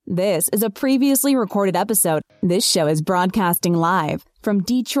This is a previously recorded episode. This show is broadcasting live from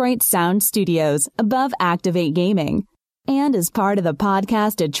Detroit Sound Studios above Activate Gaming and is part of the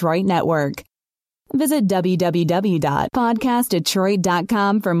Podcast Detroit Network. Visit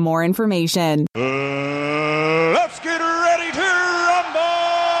www.podcastdetroit.com for more information. Let's get ready to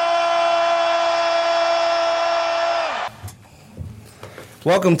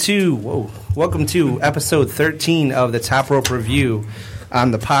rumble! Welcome to episode 13 of the Top Rope Review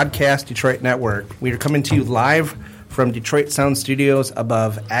on the Podcast Detroit Network. We are coming to you live from Detroit Sound Studios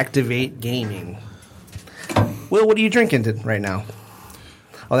above Activate Gaming. Will, what are you drinking right now?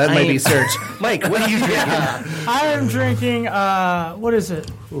 Oh, that might be Serge. Mike, what are you drinking? I am drinking, what is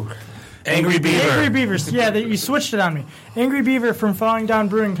it? Angry Beaver. Angry Beavers. Yeah, you switched it on me. Angry Beaver from Falling Down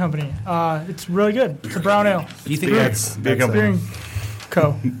Brewing Company. It's really good. It's a brown ale. Do you think that's Brewing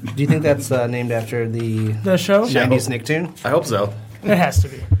Co. Do you think that's named after the show? 90s Nicktoon? I hope so. It has to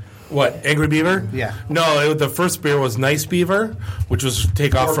be. What, Angry Beaver? Yeah. No, the first beer was Nice Beaver, which was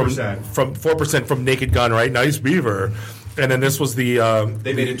takeoff from 4% from Naked Gun, right? Nice Beaver. And then this was the...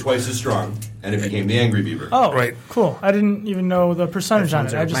 they made it twice as strong, and it became the Angry Beaver. Oh, right. Cool. I didn't even know the percentage on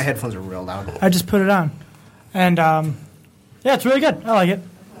it. My headphones are real loud. I just put it on. And, yeah, it's really good. I like it.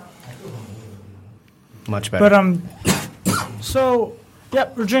 Much better. But, so,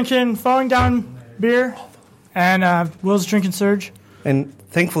 yep, we're drinking Falling Down beer, and Will's drinking Surge. And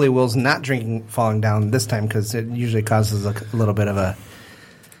thankfully, Will's not drinking Falling Down this time because it usually causes a little bit of a...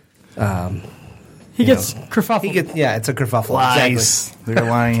 He gets kerfuffled. It's a kerfuffle. Lies. Exactly. They're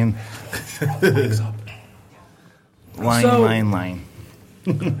lying. Lying.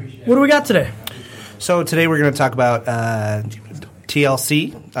 What do we got today? So today we're going to talk about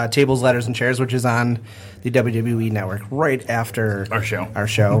TLC, Tables, Ladders, and Chairs, which is on the WWE Network right after Our show.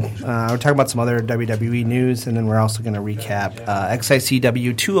 We're talking about some other WWE news, and then we're also going to recap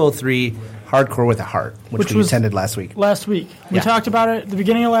XICW 203 Hardcore with a Heart, which we attended last week. We talked about it at the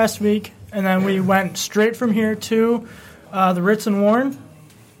beginning of last week, and then we went straight from here to the Ritz and Warren.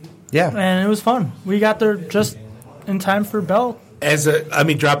 Yeah. And it was fun. We got there just in time for Bell.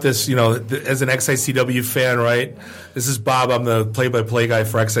 Drop this, as an XICW fan, right? This is Bob. I'm the play-by-play guy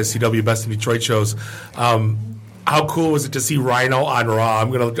for XICW Best in Detroit shows. How cool was it to see Rhino on Raw?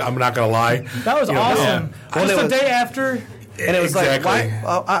 I'm not gonna lie. That was awesome. Yeah. Just the day after. And it was exactly. like,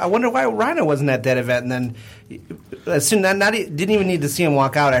 I wonder why Rhino wasn't at that event. And then, as soon didn't even need to see him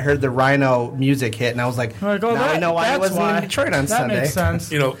walk out. I heard the Rhino music hit, and I was like, now I know why he wasn't in Detroit on Sunday. That makes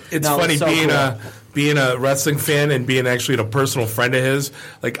sense. It's funny being a wrestling fan and being actually a personal friend of his.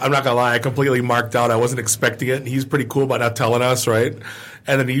 Like, I'm not gonna lie, I completely marked out. I wasn't expecting it. He's pretty cool about not telling us, right?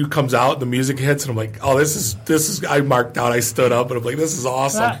 And then he comes out, the music hits, and I'm like, oh, this is. I marked out. I stood up, and I'm like, this is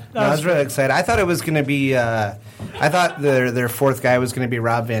awesome. I was really excited. I thought it was going to be. I thought their fourth guy was going to be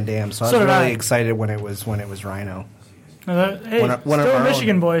Rob Van Dam, so I was really excited when it was Rhino. Hey, still a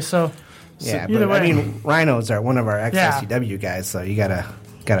Michigan boy, so yeah. Either way. I mean, Rhinos are one of our XICW guys, so you gotta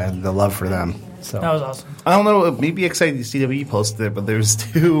the love for them. So that was awesome. I don't know, maybe XICW posted it, but there's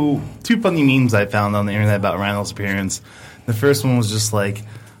two funny memes I found on the internet about Rhino's appearance. The first one was just like,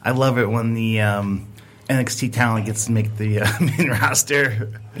 I love it when the NXT talent gets to make the main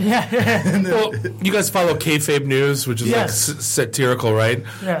roster. Yeah. Well, you guys follow Kayfabe News, which is satirical, right?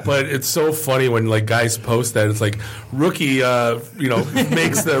 Yeah. But it's so funny when guys post that. It's like rookie,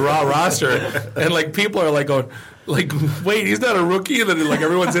 makes the Raw roster, and people are going. Wait, he's not a rookie, and then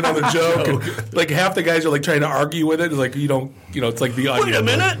everyone's in on the joke, and half the guys are trying to argue with it. It's like you don't, it's like the onion. Wait a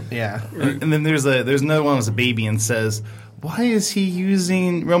minute. Yeah. And then there's another one with a baby and says, why is he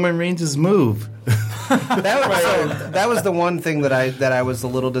using Roman Reigns' move? That was the one thing that I was a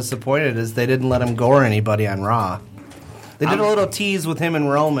little disappointed is they didn't let him gore anybody on Raw. They did a little tease with him and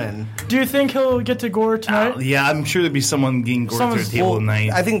Roman. Do you think he'll get to gore tonight? Yeah, I'm sure there'd be someone getting gored through the table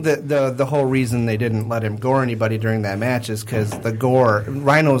tonight. I think that the whole reason they didn't let him gore anybody during that match is because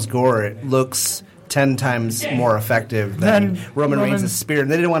Rhino's gore looks 10 times more effective than Roman Reigns' spear.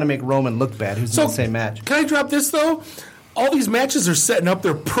 And they didn't want to make Roman look bad, who's in the same match. Can I drop this, though? All these matches are setting up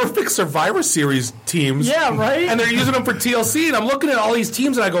their perfect Survivor Series teams. Yeah, right? And they're using them for TLC. And I'm looking at all these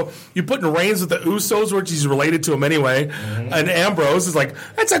teams, and I go, you're putting Reigns with the Usos, which he's related to him anyway. Mm-hmm. And Ambrose is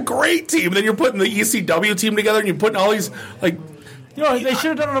that's a great team. And then you're putting the ECW team together, and you're putting all these, they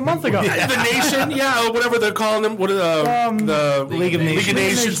should have done it a month ago. The Nation, whatever they're calling them. The League of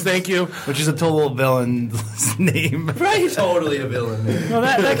Nations, thank you. Which is a total villain's name. Right? Totally a villain name. No,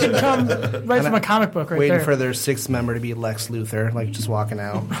 that could come right from a comic book waiting for their sixth member to be Lex Luthor, just walking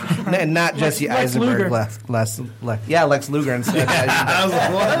out. And not Jesse Eisenberg. Lex Luger instead.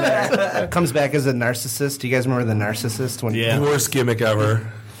 Yeah. Comes back as a narcissist. Do you guys remember the narcissist? Worst gimmick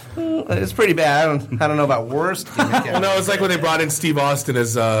ever. It's pretty bad. I don't know about worst. Well, no, it's like when they brought in Steve Austin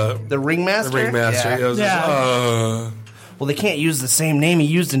as The Ringmaster? the ringmaster. Yeah. It was Yeah. Well, they can't use the same name he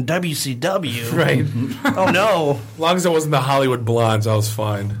used in WCW. right. Oh, no. As long as it wasn't the Hollywood Blondes, I was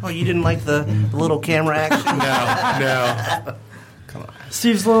fine. Oh, you didn't like the little camera action? No.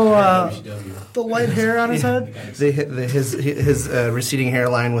 Steve's little the light hair on his head. His receding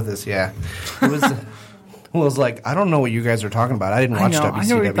hairline with his, yeah. It was like, I don't know what you guys are talking about. I didn't watch WCW. I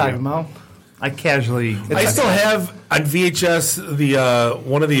know what you're talking about. I casually. I still have on VHS the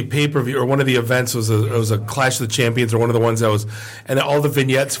one of the pay-per-view or one of the events was a Clash of the Champions or one of the ones that was, and all the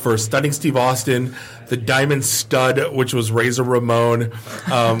vignettes for Stunning Steve Austin, the Diamond Stud, which was Razor Ramon,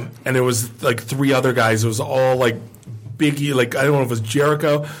 and it was like 3 other guys. It was all like Biggie, like I don't know if it was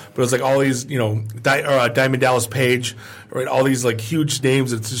Jericho, but it was like all these, Diamond Dallas Page, right? All these like huge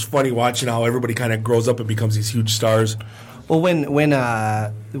names. It's just funny watching how everybody kind of grows up and becomes these huge stars. Well,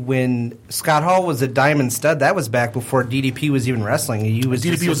 when Scott Hall was a Diamond Stud, that was back before DDP was even wrestling.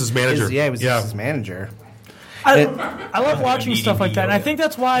 DDP was his manager. He was just his manager. I love watching stuff like that, and I think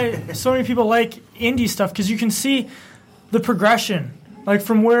that's why so many people like indie stuff, because you can see the progression, like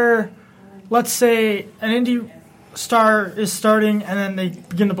from where, let's say, an indie star is starting, and then they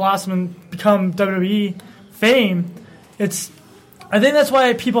begin to blossom and become WWE fame. I think that's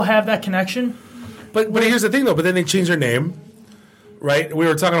why people have that connection. But here's the thing, though. But then they changed their name, right? We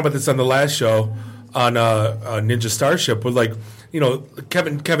were talking about this on the last show on Ninja Starship with, like,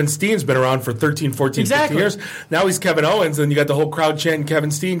 Kevin Steen's been around for 13, 14, Exactly. 15 years. Now he's Kevin Owens, and you got the whole crowd chanting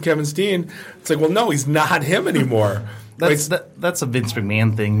Kevin Steen, Kevin Steen. It's like, well, no, he's not him anymore. That's a Vince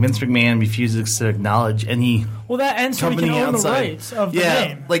McMahon thing. Vince McMahon refuses to acknowledge any Well, that ends so we can company own outside. the rights of the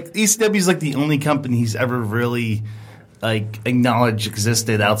name. Like ECW is like the only company he's ever really like acknowledged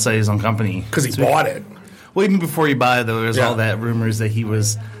existed outside his own company Because he bought it. Well, even before he bought it, there was Yeah. all that rumors that he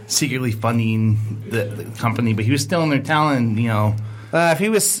was secretly funding the company, but he was still in their talent. If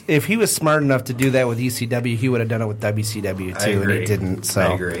he was smart enough to do that with ECW, he would have done it with WCW too, I agree. and he didn't. So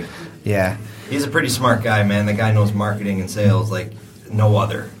I agree. Yeah. He's a pretty smart guy, man. The guy knows marketing and sales like no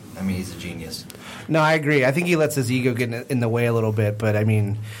other. I mean, he's a genius. No, I agree. I think he lets his ego get in the way a little bit, but I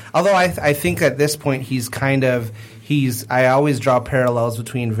mean, although I think at this point I always draw parallels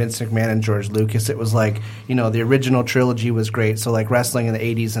between Vince McMahon and George Lucas. It was like, the original trilogy was great, so like wrestling in the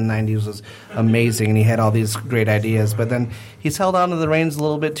 80s and 90s was amazing, and he had all these great ideas, but then he's held on to the reins a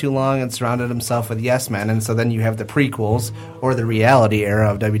little bit too long and surrounded himself with yes men, and so then you have the prequels or the reality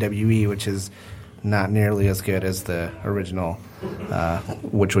era of WWE, which is not nearly as good as the original,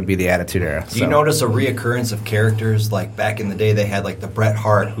 which would be the Attitude Era. Do you notice a reoccurrence of characters? Like back in the day, they had like the Bret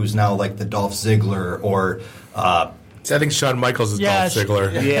Hart, who's now like the Dolph Ziggler, or I think Shawn Michaels is Dolph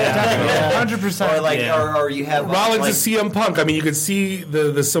Ziggler. Yeah, 100%. or like, or you have Rollins like, is CM Punk. I mean, you could see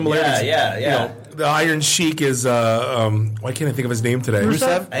the similarities. Yeah. The Iron Sheik is why can't I think of his name today?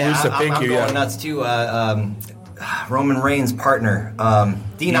 Rusev? Rusev, thank I'm you. going Yeah. nuts too. Roman Reigns' partner,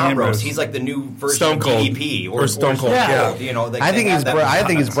 Dean Ambrose. He's like the new version Stone Cold. of DDP Or Stone Cold. Yeah. They I think have he's that I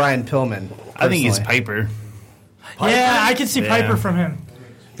think he's concept. Brian Pillman. I think he's personally. Piper. Yeah, I can see Piper from him.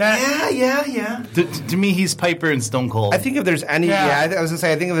 Yeah. To me, he's Piper and Stone Cold. I think if there's any, I was gonna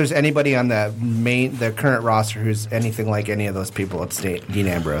say, I think if there's anybody on the current roster who's anything like any of those people, it's Dean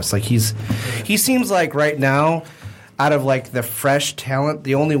Ambrose. Like he seems like right now, out of like the fresh talent,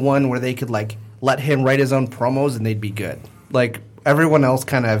 the only one where they could like let him write his own promos and they'd be good. Like everyone else,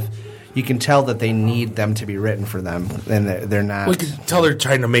 kind of, you can tell that they need them to be written for them, and they're not. We can tell they're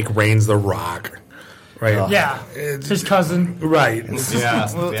trying to make Reigns the Rock, right? Yeah, his cousin. Right. It's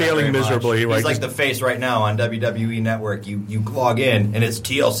failing very much. miserably. He's like the face right now on WWE Network. You log in and it's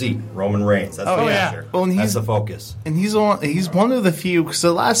TLC Roman Reigns. That's the yeah. answer. Well, and That's he's- the focus. And he's one of the few, because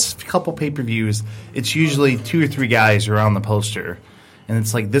the last couple pay-per-views, it's usually 2 or 3 guys who are on the poster. And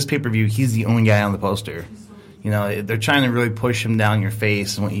it's like this pay-per-view, he's the only guy on the poster. They're trying to really push him down your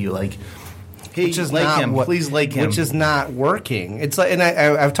face and want you like, hey, which is like not him, please like him. Which is not working. It's like, and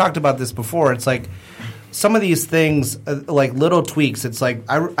I've talked about this before. It's like some of these things, like little tweaks. It's like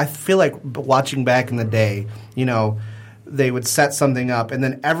I feel like watching back in the day, they would set something up, and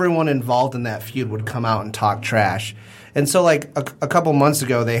then everyone involved in that feud would come out and talk trash. And so, like a couple months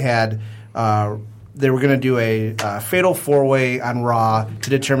ago, they had. They were going to do a fatal 4-way on Raw to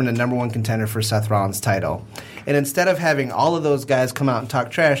determine the number 1 contender for Seth Rollins' title. And instead of having all of those guys come out and talk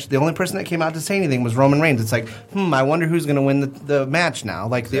trash, the only person that came out to say anything was Roman Reigns. It's like, I wonder who's going to win the match now.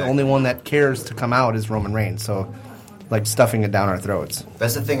 Like, the only one that cares to come out is Roman Reigns. So, like, stuffing it down our throats.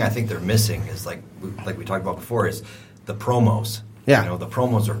 That's the thing I think they're missing is like we talked about before is the promos. Yeah. The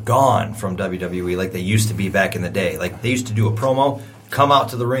promos are gone from WWE like they used to be back in the day. Like they used to do a promo come out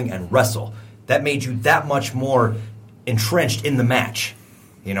to the ring and wrestle. That made you that much more entrenched in the match.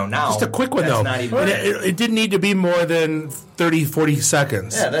 Now Just a quick one, that's though. not even- It didn't need to be more than 30, 40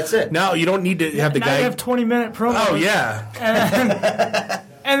 seconds. Yeah, that's it. Now you don't need to have the now guy. you have 20-minute promos. Oh, yeah.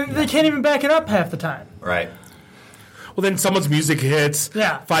 And they can't even back it up half the time. Right. Well, then someone's music hits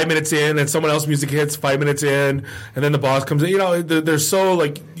 5 minutes in, and someone else's music hits 5 minutes in, and then the boss comes in. They're so,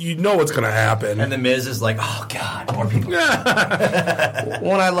 what's going to happen. And the Miz is like, oh, God, more people.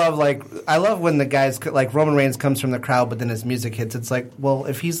 One I love when the guys, like Roman Reigns comes from the crowd, but then his music hits. It's like, well,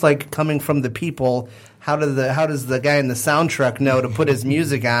 if he's like coming from the people, how does the guy in the sound truck know to put his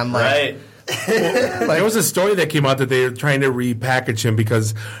music on? Right. There was a story that came out that they were trying to repackage him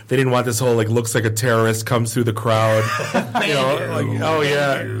because they didn't want this whole looks like a terrorist comes through the crowd. Oh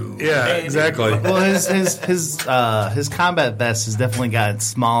yeah, exactly. Well, his combat vest has definitely gotten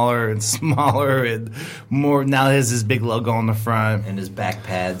smaller and smaller and more. Now he has his big logo on the front And his back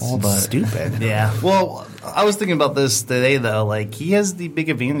pads. Stupid. Yeah. Well, I was thinking about this today, though. Like, he has the big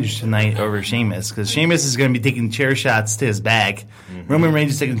advantage tonight over Sheamus because Sheamus is going to be taking chair shots to his back. Roman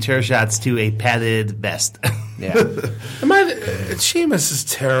Reigns is taking chair shots to a padded vest. Yeah. Sheamus is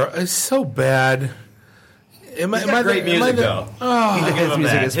terrible. It's so bad. He's got great music, though.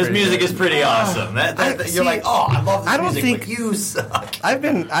 His music is pretty awesome. You're like, oh, I love this music, but you suck. I've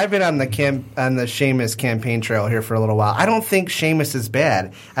been on the Sheamus campaign trail here for a little while. I don't think Sheamus is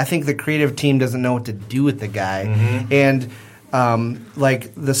bad. I think the creative team doesn't know what to do with the guy, and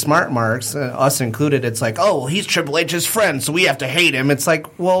like the smart marks, us included. It's like, oh, well, he's Triple H's friend, so we have to hate him. It's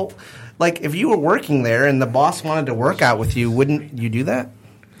like, well, like if you were working there and the boss wanted to work out with you, wouldn't you do that?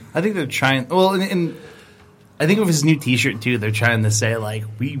 I think they're trying. Well, and I think with his new T-shirt too, they're trying to say like,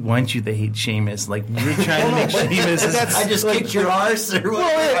 we want you to hate Sheamus. Like we're trying to make Sheamus. I just kicked your arse. Or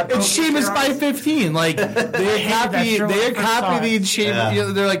It's Sheamus by 15. Like they're copying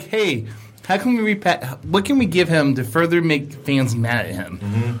Sheamus. They're like, hey, how can we what can we give him to further make fans mad at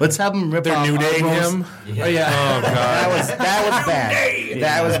him? Let's have him rip off New Day him. Yeah. Oh yeah. Oh god, that was bad.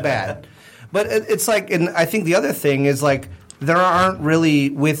 That was bad. But it's like, and I think the other thing is like, there aren't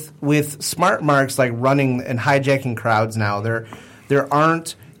really with smart marks like running and hijacking crowds now. There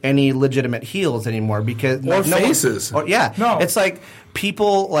aren't any legitimate heels anymore because faces. No, it's like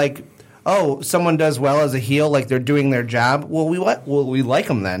people like, oh, someone does well as a heel, like they're doing their job. Well, we like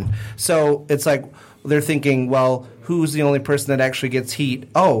them then. So it's like they're thinking, well, who's the only person that actually gets heat?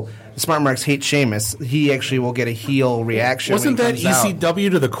 Oh, smart marks hate Sheamus. He actually will get a heel reaction. Wasn't that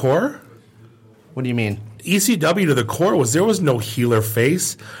ECW to the core? What do you mean? ECW to the core was no healer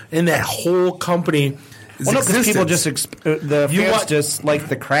face in that whole company. Well, no, because people just just like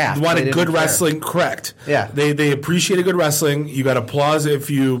the craft. You wanted good wrestling, correct? Yeah, they appreciated good wrestling. You got applause if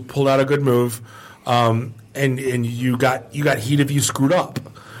you pulled out a good move, and you got heat if you screwed up.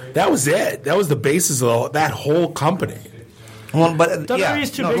 That was it. That was the basis of that whole company. Well, but WWE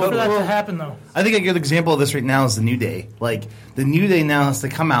is too big for that to happen, though. I think a good example of this right now is the New Day. Like, the New Day now has to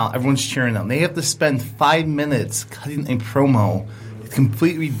come out, everyone's cheering them. They have to spend 5 minutes cutting a promo,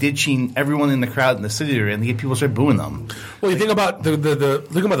 completely ditching everyone in the crowd in the city they're in to get people to start booing them. Well, you think about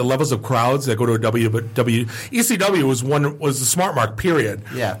the levels of crowds that go to a WWE. ECW was the smart mark, period.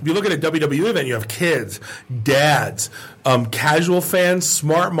 Yeah. If you look at a WWE event, you have kids, dads, casual fans,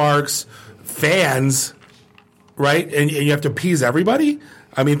 smart marks, fans. Right, and you have to appease everybody.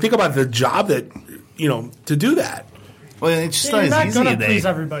 I mean, think about the job that to do that. Well, it's just You're not not as easy going to today. please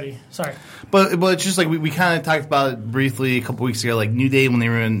everybody. Sorry, but it's just like we kind of talked about it briefly a couple weeks ago. Like New Day when they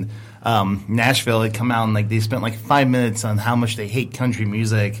were in Nashville, they come out and like they spent like 5 minutes on how much they hate country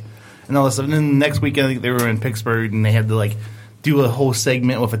music and all this stuff. And then the next week, I think they were in Pittsburgh and they had to like do a whole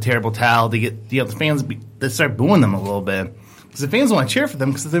segment with a terrible towel to get the fans to start booing them a little bit. Because the fans want to cheer for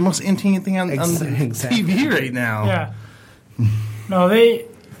them because they're the most entertaining thing on TV right now. Yeah. No, they.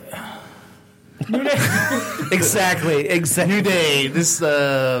 New Day. Exactly. New Day. This.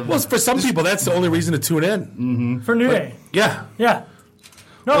 Well, for some people, that's the only reason to tune in. Mm-hmm. For New Day. Yeah. Yeah.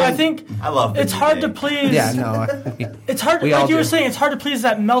 No, I think I love it's hard to please. Yeah, no. It's hard, like you were saying, it's hard to please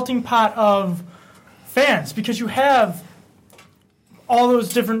that melting pot of fans because you have all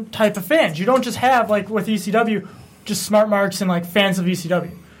those different type of fans. You don't just have, like with ECW, just smart marks and like fans of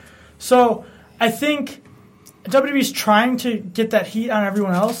ECW. So I think WWE's trying to get that heat on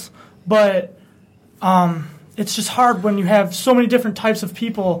everyone else, but it's just hard when you have so many different types of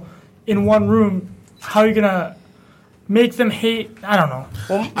people in one room. How are you gonna make them hate? I don't know.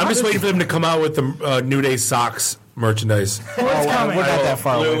 Well, I'm just waiting for them to come out with the New Day socks merchandise. Well, it's coming. We're not that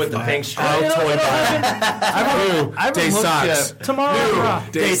far Blue away with from the that. pink stripe. I Day socks. Tomorrow.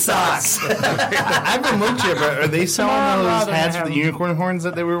 Day socks. I haven't looked yet, but are they selling Tomorrow, those they're hats gonna with the have unicorn horns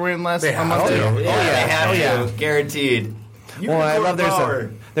that they were wearing last They have month? to. Yeah, they have Oh, to. Guaranteed. Well, I love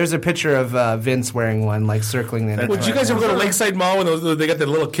there's a picture of Vince wearing one, like circling the. Well, did you guys ever go to Lakeside Mall and they got that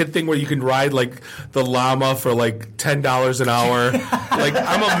little kid thing where you can ride like the llama for like $10 an hour? Like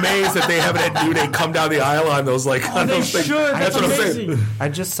I'm amazed that they haven't had New Day come down the aisle on those on They those things. should. That's That's what I'm amazing. saying. I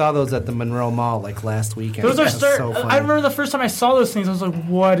just saw those at the Monroe Mall like last weekend. Those are That's so funny. I remember the first time I saw those things, I was like,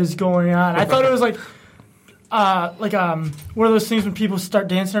 "What is going on?" I thought it was like one of those things when people start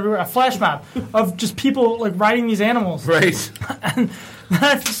dancing everywhere. A flash mob of just people like riding these animals. Right. And then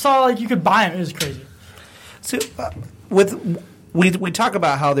I saw like you could buy them. It was crazy. So, we talk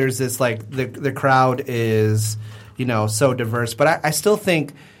about how there's this like the crowd is so diverse, but I still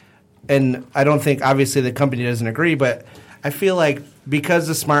think, and I don't think obviously the company doesn't agree, but I feel like because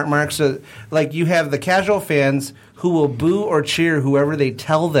the smart marks are like you have the casual fans who will boo or cheer whoever they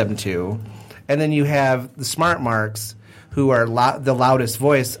tell them to, and then you have the smart marks who are the loudest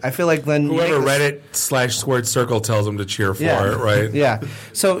voice. I feel like then Whoever Reddit/Squared Circle tells them to cheer for it, right? Yeah.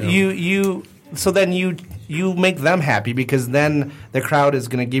 So then you make them happy because then the crowd is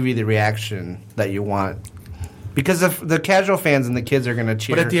going to give you the reaction that you want. Because if the casual fans and the kids are going to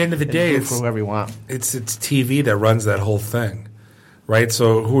cheer. But at the end of the and day, boo for whoever you want. It's TV that runs that whole thing, right?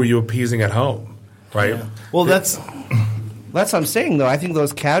 So who are you appeasing at home, right? Yeah. Well, that's what I'm saying, though. I think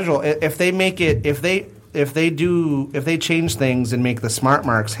those casual, if they make it, if they change things and make the smart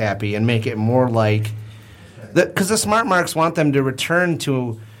marks happy and make it more like, because the smart marks want them to return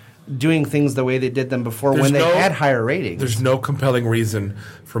to doing things the way they did them before when they had higher ratings. There's no compelling reason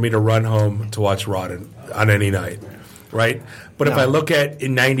for me to run home to watch Raw on any night, right? But if I look at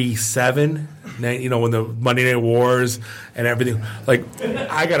in '97, when the Monday Night Wars and everything, like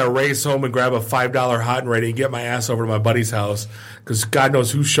I got to race home and grab a $5 hot and ready and get my ass over to my buddy's house because God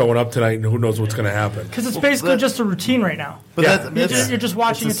knows who's showing up tonight and who knows what's going to happen. Because it's basically just a routine right now. But You're just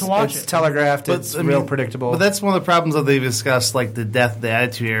watching it to watch It's it. telegraphed. It's real predictable. But that's one of the problems that they've discussed, like the death of the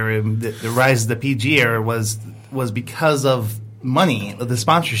Attitude Era, the rise of the PG era was because of money, the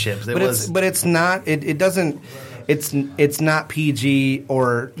sponsorships. It's not. It doesn't. It's not PG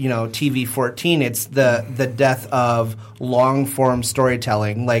or TV 14. It's the death of long form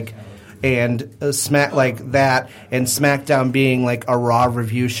storytelling and SmackDown being like a Raw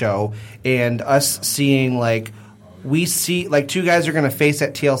review show and us seeing we see two guys are going to face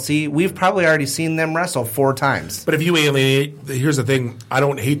at TLC. We've probably already seen them wrestle 4 times. But if you alienate, here's the thing. I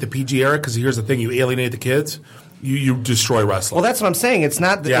don't hate the PG era because here's the thing: you alienate the kids. You destroy wrestling. Well, that's what I'm saying. It's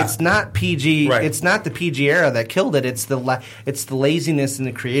not. It's not PG. Right. It's not the PG era that killed it. It's the laziness in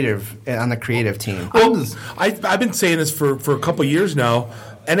the creative team. Well, I've been saying this for a couple of years now.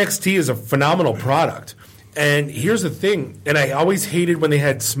 NXT is a phenomenal product. And here's the thing, and I always hated when they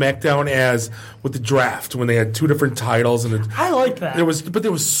had SmackDown with the draft, when they had 2 different titles. I like that.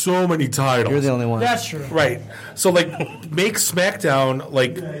 There was so many titles. You're the only one. That's true. Right. So, make SmackDown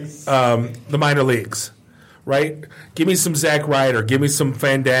like the minor leagues. Right? Give me some Zack Ryder. Give me some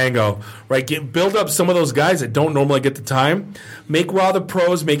Fandango. Right? Build up some of those guys that don't normally get the time. Make Raw the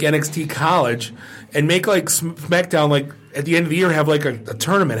pros. Make NXT college. And make SmackDown at the end of the year have a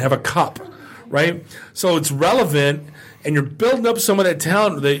tournament. Have a cup. Right? So it's relevant. And you're building up some of that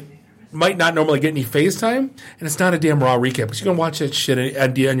talent that might not normally get any face time. And it's not a damn Raw recap. But you can watch that shit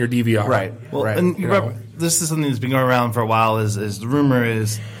on your DVR. Right. Well, right. And this is something that's been going around for a while. Is the rumor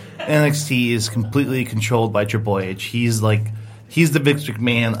is NXT is completely controlled by Triple H. He's the Vince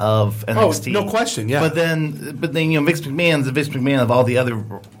McMahon of NXT. Oh, no question, yeah. But then Vince McMahon's the Vince McMahon of all the other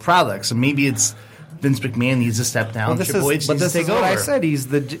products, and maybe it's Vince McMahon needs to step down. Triple H needs to take over. What I said. He's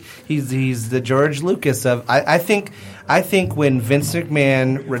the George Lucas of. I think when Vince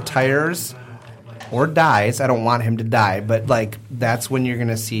McMahon retires or dies, I don't want him to die, but that's when you're going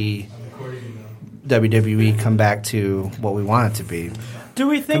to see WWE come back to what we want it to be. Do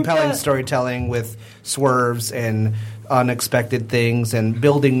we think compelling storytelling with swerves and unexpected things and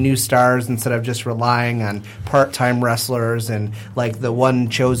building new stars instead of just relying on part-time wrestlers and the one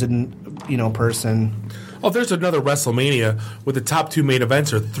chosen person? Oh, there's another WrestleMania with the top 2 main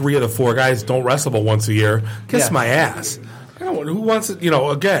events, or 3 of the 4 guys don't wrestle but once a year. Kiss my ass. Who wants it?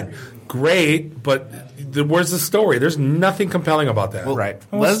 Again, great, but where's the story? There's nothing compelling about that. Well, right.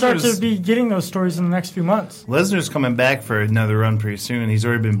 We'll start to be getting those stories in the next few months. Lesnar's coming back for another run pretty soon. He's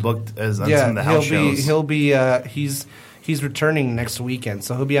already been booked on some of the house shows. He'll be. He's returning next weekend,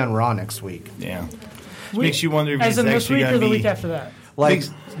 so he'll be on Raw next week. Yeah. Makes you wonder if as he's in this actually week going or to the be. week after that. Like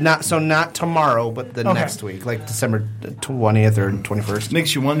not tomorrow, but the next week, like December 20th or 21st.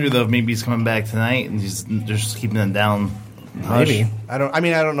 Makes you wonder though if maybe he's coming back tonight and they're just keeping him down. Maybe. I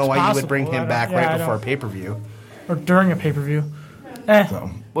don't know why you would bring him back right before a pay-per-view or during a pay-per-view.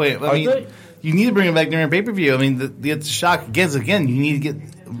 So, wait, you need to bring him back during a pay-per-view. I mean, the shock again. You need to get.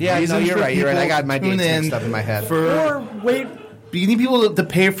 Yeah, no, you're right. You're right. I got my dates mixed up in my head. You need people to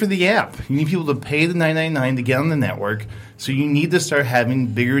pay for the app. You need people to pay the $9.99 to get on the network. So you need to start having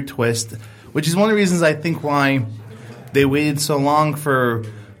bigger twists, which is one of the reasons I think why they waited so long for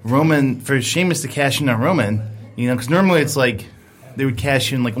Sheamus to cash in on Roman. You know, because normally it's like they would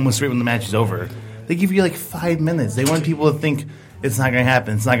cash in like almost right when the match is over. They give you like 5 minutes. They want people to think it's not going to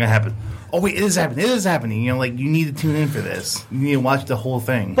happen. It's not going to happen. Oh wait, it is happening. It is happening. You know, like you need to tune in for this. You need to watch the whole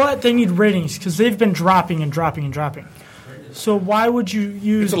thing. But they need ratings because they've been dropping and dropping and dropping. So why would you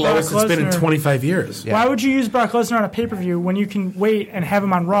use Brock Lesnar? It's the lowest it's been in 25 years. Yeah. Why would you use Brock Lesnar on a pay-per-view when you can wait and have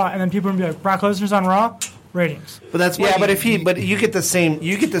him on Raw, and then people are gonna be like, Brock Lesnar's on Raw, ratings. But that's but you get the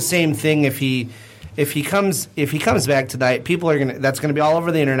same thing if he comes back tonight. That's gonna be all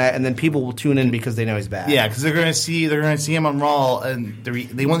over the internet, and then people will tune in because they know he's back. Yeah, because they're gonna see him on Raw, and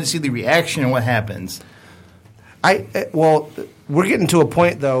they want to see the reaction and what happens. We're getting to a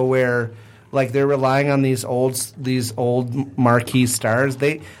point though where. Like they're relying on these old marquee stars.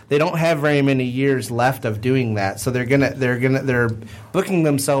 They don't have very many years left of doing that. So they're booking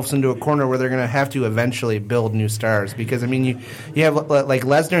themselves into a corner where they're gonna have to eventually build new stars. Because I mean you have like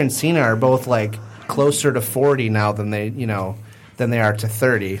Lesnar and Cena are both like closer to 40 now than they are to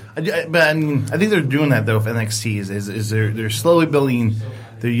 30. But I mean I think they're doing that though. With NXT is they're slowly building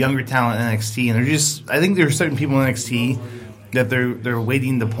their younger talent in NXT, and I think there are certain people in NXT. That they're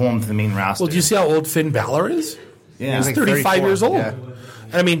waiting to pull him to the main roster. Well, do you see how old Finn Balor is? Yeah, he's like 35 years old. Yeah.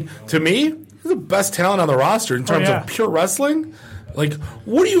 I mean, to me, he's the best talent on the roster in terms of pure wrestling. Like,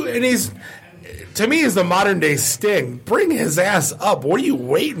 what do you? And to me, he's the modern day Sting. Bring his ass up. What are you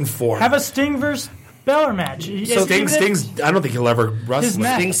waiting for? Have a Sting versus Balor match. So Sting's. I don't think he'll ever wrestle.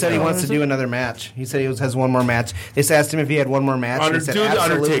 Sting said he wants to do another match. He said he has one more match. They asked him if he had one more match. Do the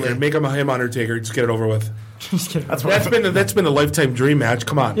Undertaker. Make him Undertaker. Just get it over with. That's been the lifetime dream match.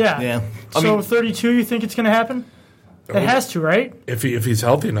 Come on. Yeah. So 32, you think it's going to happen? It has to, right? If he's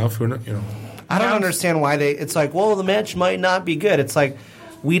healthy enough, I don't understand why it's like, well, the match might not be good. It's like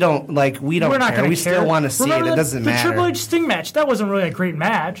we don't We're not care. We still want to see it. It doesn't matter. The Triple H Sting match, that wasn't really a great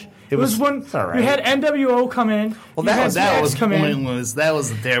match. It was when we had NWO come in. Well, that was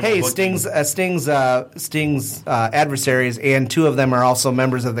the terrible. Hey, Sting's adversaries, and two of them are also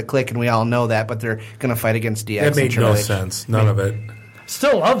members of the Clique, and we all know that. But they're going to fight against DX. That made no sense. None of it.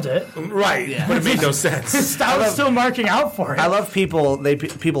 Still loved it. Right, but it made no sense. Styles still marking out for it. I love people.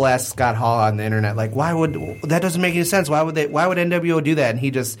 People ask Scott Hall on the internet, like, why would that doesn't make any sense? Why would NWO do that? And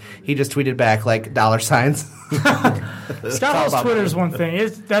he just tweeted back like $signs. Scott Hall's Twitter is one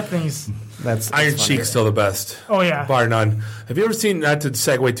thing. That's Iron Sheik's still the best. Oh yeah, bar none. Have you ever seen? Not to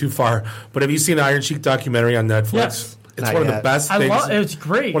segue too far, but have you seen the Iron Sheik documentary on Netflix? Yes. It's one of the best things. It's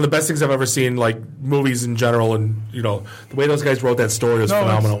great. One of the best things I've ever seen, like movies in general, and the way those guys wrote that story was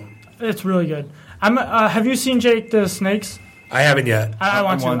phenomenal. It's really good. Have you seen Jake the Snakes? I haven't yet. I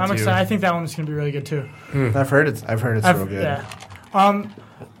want to. I'm excited. I think that one's going to be really good too. I've heard it's real good. Yeah.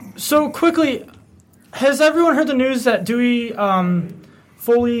 So quickly, has everyone heard the news that Dewey Mick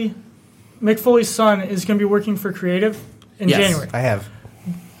Foley's son is going to be working for Creative in January? I have.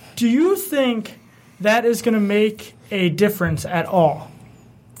 Do you think that is going to make a difference at all?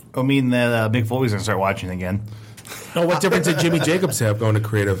 I mean that Mick Foley's going to start watching again. No, what difference did Jimmy Jacobs have going to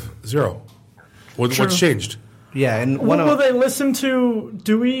Creative? Zero. What's changed? Yeah, and will they listen to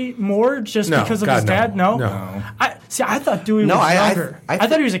Dewey more just because of his dad? No. I thought Dewey was younger. I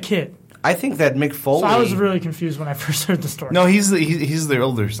thought he was a kid. I think that Mick Foley. So I was really confused when I first heard the story. No, he's their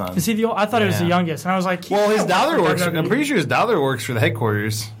older son. Is he the? I thought he was the youngest, and I was like, well, his daughter works. I'm pretty sure his daughter works for the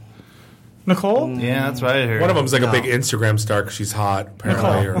headquarters. Nicole? Yeah, that's what I heard. One of them's like a big Instagram star because she's hot,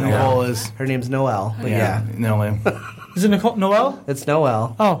 apparently. Nicole is. Her name's Noelle. But Noelle. Is it Noelle? It's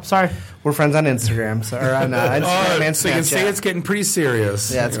Noelle. Oh, sorry. We're friends on Instagram, or on Instagram and so you can say it's getting pretty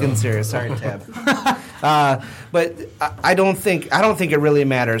serious. Yeah, it's getting serious. Sorry, Tab. But I don't think it really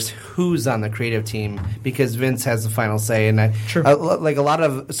matters who's on the creative team because Vince has the final say, and I follow a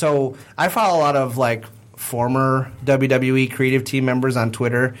lot of like former WWE creative team members on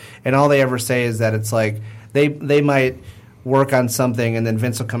Twitter, and all they ever say is that it's like they might work on something, and then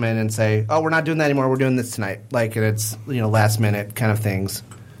Vince will come in and say, "Oh, we're not doing that anymore. We're doing this tonight." Like, and it's last minute kind of things.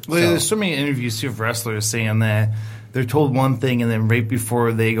 Well, there's so many interviews too of wrestlers saying that they're told one thing, and then right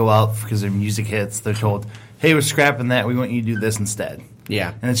before they go out because their music hits, they're told, "Hey, we're scrapping that. We want you to do this instead."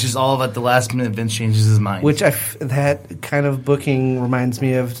 Yeah. And it's just all at the last minute Vince changes his mind. Which that kind of booking reminds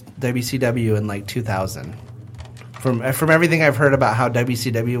me of WCW in like 2000. From everything I've heard about how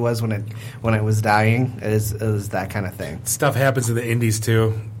WCW was when it was dying, it was that kind of thing. Stuff happens in the indies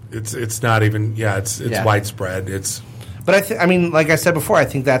too. It's not even it's widespread. But I mean, like I said before, I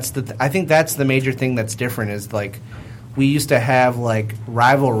think that's the major thing that's different is like we used to have like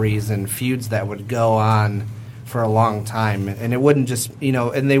rivalries and feuds that would go on for a long time, and it wouldn't just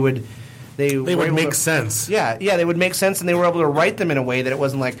and they would make sense. Yeah, they would make sense, and they were able to write them in a way that it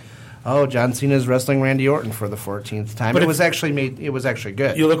wasn't like, oh, John Cena's wrestling Randy Orton for the 14th time. But it was actually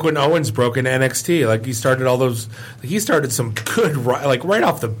good. You look when Owens broke in NXT, like he started all those. He started some good, like right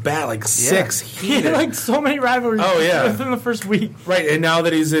off the bat, like 6 heated. He had like so many rivalries. Oh yeah, within the first week. Right, and now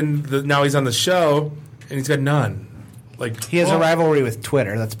that he's on the show, and he's got none. Like he has a rivalry with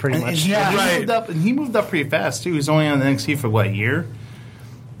Twitter. That's pretty much right. He moved up pretty fast too. He was only on NXT for what, a year?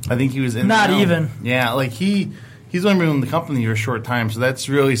 I think he was in. Not even. Yeah, like he's only been in the company for a short time, so that's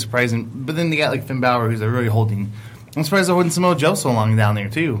really surprising. But then they got like Finn Balor, who's really holding. I'm surprised they're holding Samoa Joe so long down there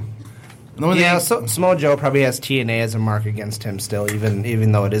too. Samoa Joe probably has TNA as a mark against him still,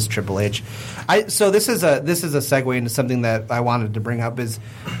 even though it is Triple H. So this is a segue into something that I wanted to bring up is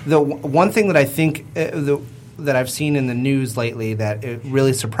the one thing that I think that I've seen in the news lately that it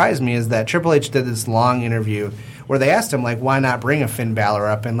really surprised me is that Triple H did this long interview where they asked him like, why not bring a Finn Balor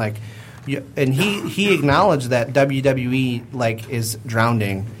up, and like. And he acknowledged that WWE like is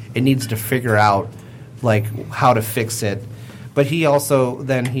drowning. It needs to figure out like how to fix it. But he also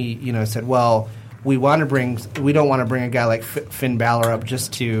then said, well, we don't want to bring a guy like Finn Balor up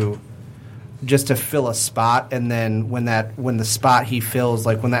just to fill a spot, and then when the spot he fills,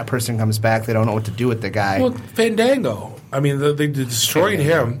 like when that person comes back, they don't know what to do with the guy. Well, Fandango. I mean, they destroyed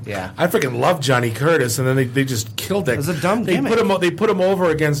him. Yeah, I freaking love Johnny Curtis, and then they just killed that. It was a dumb gimmick. They put him over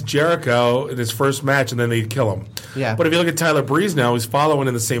against Jericho in his first match, and then they kill him. Yeah. But if you look at Tyler Breeze now, he's following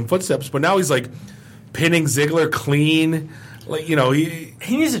in the same footsteps, but now he's like pinning Ziggler clean. Like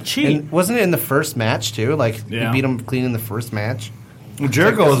he needs to cheat. And wasn't it in the first match too? Like he beat him clean in the first match. Well,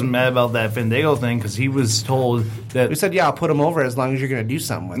 Jericho wasn't mad about that Fandango thing because he was told that we said, I'll put him over as long as you're going to do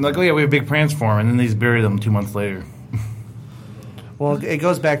something with him. Like, we have big plans for him, and then they just buried him 2 months later. Well, it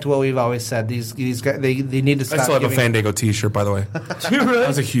goes back to what we've always said. These guys, they need to stop. I still have a Fandango T-shirt, by the way. Do you really? I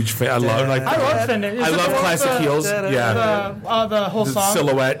was a huge fan. I love Fandango. I love classic heels. Yeah, the whole song,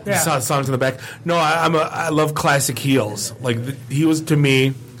 silhouette, songs in the back. No, I love classic heels. Like he was to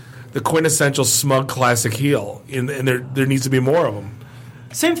me the quintessential smug classic heel, and there needs to be more of them.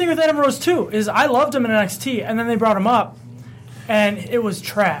 Same thing with Adam Rose too. Is I loved him in NXT, and then they brought him up, and it was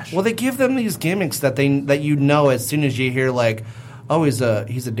trash. Well, they give them these gimmicks that as soon as you hear like, oh, he's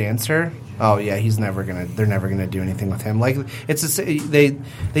a dancer. Oh yeah, they're never gonna do anything with him. Like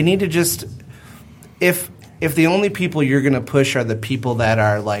they need to just if the only people you're gonna push are the people that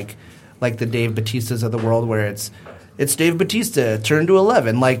are like the Dave Batistas of the world, where it's Dave Batista turned to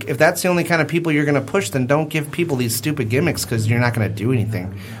 11. Like if that's the only kind of people you're gonna push, then don't give people these stupid gimmicks because you're not gonna do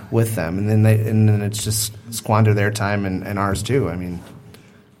anything with them, and then it's just squander their time and ours too. I mean.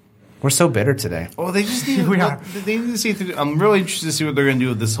 We're so bitter today. Well, they just need. They need to see through. I'm really interested to see what they're going to do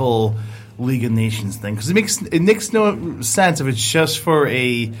with this whole League of Nations thing because it makes no sense if it's just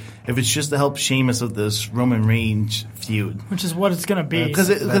to help Sheamus with this Roman Reigns feud, which is what it's going to be.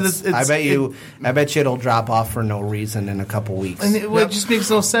 Because I bet you it'll drop off for no reason in a couple weeks. And it just makes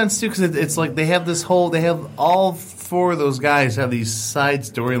no sense too because it's like they have all 4 of those guys have these side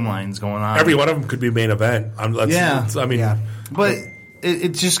storylines going on. Every one of them could be main event. But.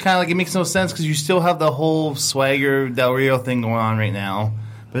 It's just kind of like it makes no sense because you still have the whole Swagger Del Rio thing going on right now.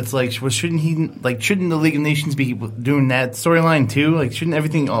 But it's like, shouldn't the League of Nations be doing that storyline too? Like, shouldn't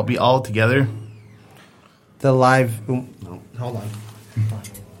everything be all together? The live. Hold on.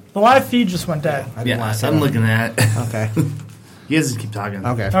 The live feed just went dead. I'm looking at it. Okay. You guys just keep talking.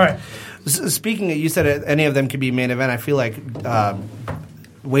 Okay. All right. Speaking of, you said any of them could be main event. I feel like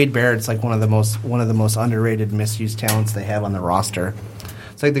Wade Barrett's like one of the most underrated, misused talents they have on the roster.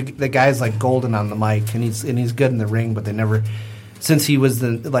 It's like the guy's like golden on the mic, and he's good in the ring, but they never, since he was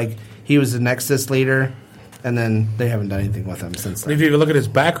the Nexus leader, and then they haven't done anything with him since then. If you look at his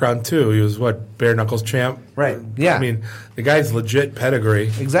background too, he was bare knuckles champ, right? Yeah, I mean the guy's legit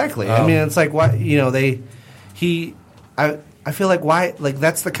pedigree. Exactly. I mean, it's like what I feel like why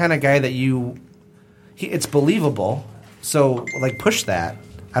that's the kind of guy that it's believable. So like push that.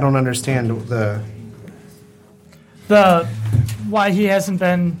 I don't understand the why he hasn't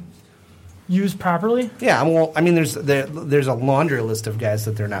been used properly. Yeah, well, I mean, there's a laundry list of guys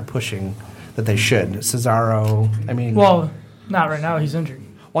that they're not pushing that they should. Cesaro. I mean, well, Not right now. He's injured.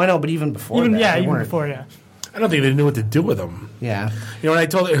 Well, I know, but even before that. Even before, yeah. I don't think they knew what to do with him. Yeah. You know, and I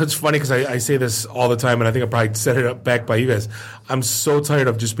told it's funny because I say this all the time, and I think I probably set it up back by you guys. I'm so tired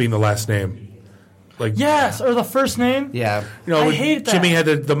of just being the last name. Like yes, or the first name. Yeah. You know, I hate that. Jimmy had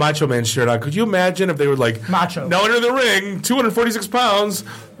the Macho Man shirt on. Could you imagine if they were like, Macho. Now enter the ring, 246 pounds,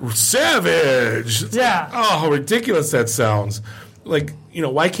 Savage. It's yeah. Like, oh, how ridiculous that sounds. Like, you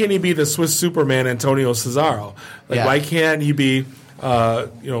know, why can't he be the Swiss Superman Antonio Cesaro? Like, why can't he be,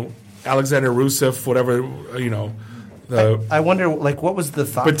 Alexander Rusev, whatever, I wonder, like, what was the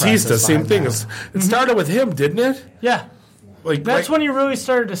thought Batista, same thing. That? It started with him, didn't it? Yeah. Like that's when you really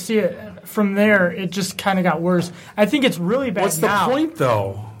started to see it. From there, it just kind of got worse. I think it's really bad. What's now. the point,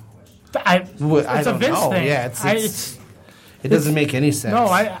 though? It's a Vince thing. Yeah, it doesn't make any sense. No,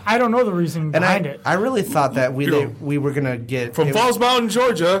 I don't know the reason behind it. I really thought that we were gonna get from Falls Mountain,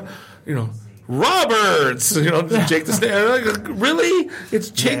 Georgia. Roberts. Jake the Snake. Like, really?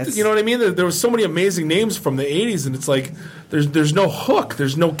 It's Jake. Yeah, you know what I mean? There were so many amazing names from the '80s, and it's like there's no hook.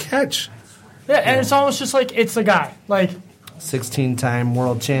 There's no catch. Yeah, and it's almost just like it's a guy like. 16-time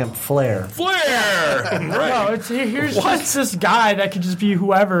world champ Flair. Right. No, here's just this guy that could just be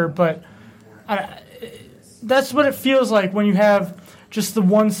whoever, but that's what it feels like when you have just the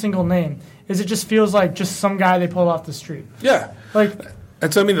one single name. Is it just feels like just some guy they pulled off the street? Yeah, like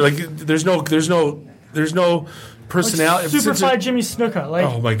that's what I mean. Like there's no personality. Like Superfly Jimmy Snuka. Like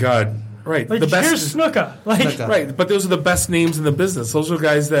oh my god. Right. Like, here's Snuka. Like, right, but those are the best names in the business. Those are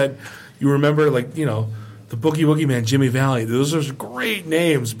guys that you remember, like, the Boogie Woogie Man, Jimmy Valley. Those are great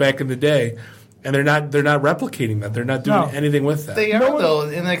names back in the day, and they're not replicating that. They're not doing anything with that. They are though.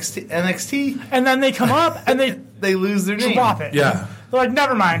 NXT, and then they come up and they lose their name. Drop it. Yeah, they're like,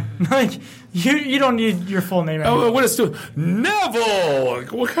 never mind. Like you don't need your full name anymore. Oh, what is it? Neville.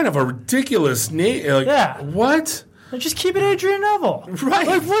 Like, what kind of a ridiculous name? Like, yeah. What? Just keep it Adrian Neville. Right.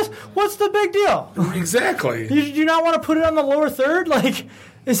 Like what's the big deal? Exactly. You do not want to put it on the lower third? Like.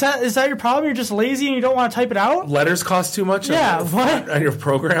 Is that your problem? You're just lazy and you don't want to type it out? Letters cost too much on your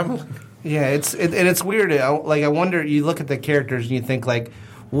program? Yeah, it's weird. I wonder, you look at the characters and you think, like,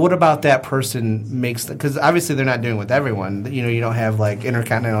 what about that person makes them... Because obviously they're not doing it with everyone. You don't have, like,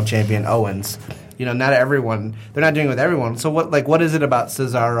 Intercontinental Champion Owens. Not everyone... They're not doing it with everyone. So what is it about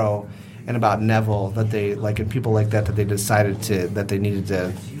Cesaro and about Neville that they... Like, and people like that they decided that they needed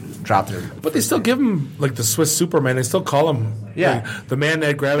to... drop their... But they still give him, like, the Swiss Superman. They still call him like, the man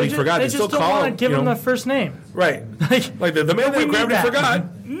that gravity forgot. They still call him... give him the first name. Right. Like the man that gravity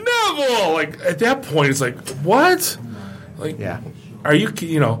forgot. Neville! Like, at that point, it's like, what? Like, are you...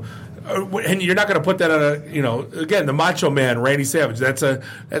 and you're not going to put that on a... again, the Macho Man, Randy Savage. That's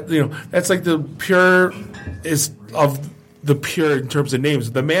that's like the pure... is of the pure in terms of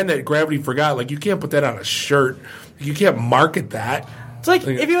names. The man that gravity forgot, like, you can't put that on a shirt. You can't market that. It's like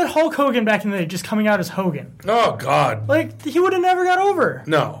if you had Hulk Hogan back in the day just coming out as Hogan. Oh, God. Like, he would have never got over.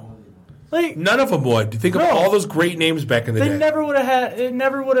 No. Like, none of them would. Think of all those great names back in the day. They never would have had... It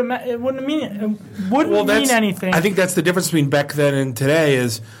never would have... It wouldn't mean anything. I think that's the difference between back then and today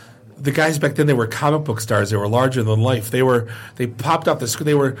is the guys back then, they were comic book stars. They were larger than life. They popped off the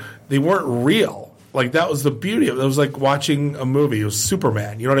screen. They weren't real. Like, that was the beauty of it. It was like watching a movie. It was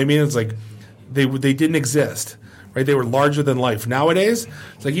Superman. You know what I mean? It's like they didn't exist. Right, they were larger than life. Nowadays,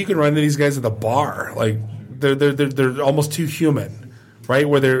 it's like you can run into these guys at the bar. Like they're almost too human, right?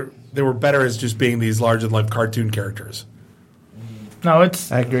 Where they were better as just being these larger than life cartoon characters. No,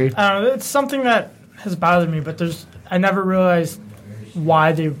 I agree. It's something that has bothered me, but I never realized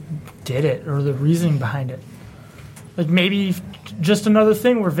why they did it or the reasoning behind it. Like maybe just another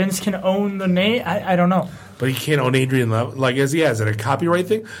thing where Vince can own the name. I don't know. But he can't own Adrian Neville. Like, is it a copyright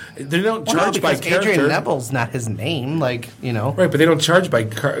thing? They don't charge by character. Adrian Neville's not his name, Right, but they don't charge by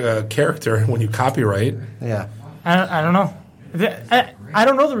character when you copyright. Yeah. I don't know. I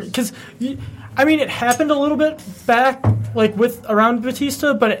don't know because it happened a little bit back, like around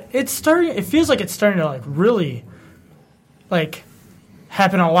Batista, but it's starting. It feels like it's starting to like really, like,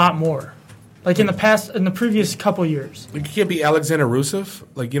 happen a lot more. Like in the previous couple years. Like you can't be Alexander Rusev.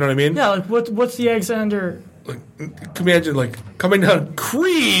 Like, you know what I mean? Yeah. Like what's the Alexander? Like, imagine like coming down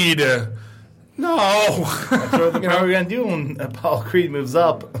Creed. No. That's what we're gonna do when Apollo Creed moves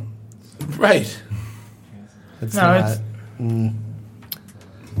up. Right. It's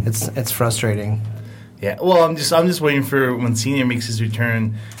frustrating. Yeah. Well, I'm just waiting for when Cena makes his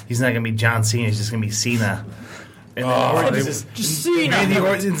return. He's not gonna be John Cena. He's just gonna be Cena. And just Cena. Randy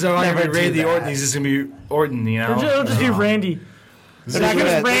Orton's not going to be Randy Orton. He's just going to be Orton, It'll just be Randy. They're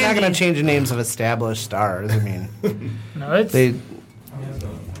not going to change the names of established stars. I mean, no,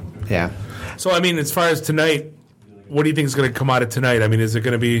 yeah. So, as far as tonight, what do you think is going to come out of tonight? I mean, is it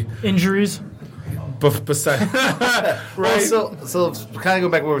going to be injuries? Besides, right. So kind of go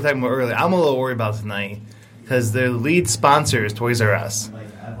back to what we were talking about earlier. I'm a little worried about tonight because their lead sponsor is Toys R Us.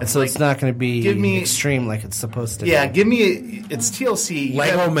 So it's not going to be extreme like it's supposed to be. Yeah, it's TLC.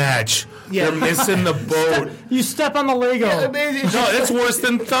 Lego match. Yeah. They're missing the boat. You step on the Lego. Yeah, no, that's worse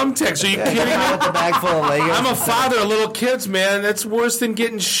than thumbtacks. Are you kidding me? With the bag full of Legos. I'm a father of little kids, man. That's worse than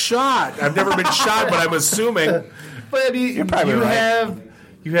getting shot. I've never been shot, but I'm assuming. But I mean,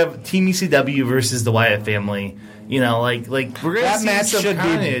 you have Team ECW versus the Wyatt family. You know, like we're gonna that see match some should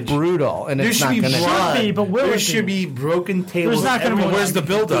carnage. Be brutal, and there it's should not be going to. blood. But will there it should be broken tables. There's not going to be. Where's the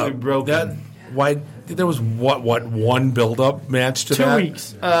build-up? Broken. Why there was one build-up match to 2 that?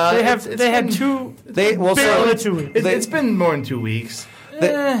 weeks. They had 2. Barely 2 weeks. It's been more than 2 weeks.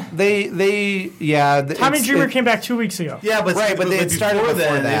 Tommy Dreamer came back 2 weeks ago. Yeah, but they started before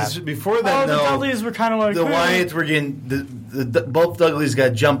that. Before that, the Dudleys were kind of like the Wyatts were getting both Dudleys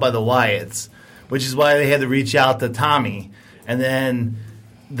got jumped by the Wyatts, which is why they had to reach out to Tommy, and then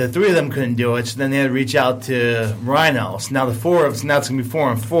the 3 of them couldn't do it. So then they had to reach out to Rhino. So now it's going to be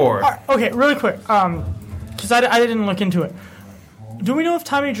 4 and 4. Okay, really quick, because I didn't look into it. Do we know if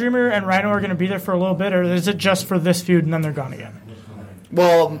Tommy Dreamer and Rhino are going to be there for a little bit, or is it just for this feud and then they're gone again?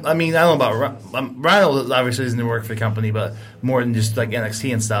 Well, I mean, I don't know about Rhino. Obviously, doesn't work for the company, but more than just like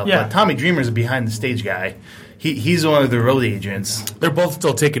NXT and stuff. Yeah. But Tommy Dreamer's a behind the stage guy. He's one of the road agents. They're both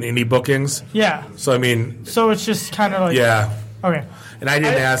still taking indie bookings. Yeah. So I mean, so it's just kind of like Okay. And I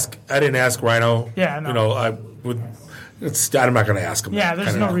didn't ask Rhino. Yeah. No. You know, I'm not going to ask him. Yeah.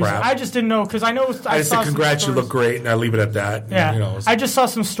 There's no reason. I just didn't know because I know I just said congrats, you look great, and I leave it at that. Yeah. You know, I just saw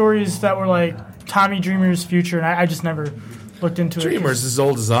some stories that were like Tommy Dreamer's future, and I just never looked into it. Dreamer's as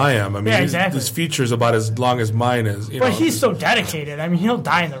old as I am. I mean, his future's about as long as mine is. But he's so dedicated. I mean, he'll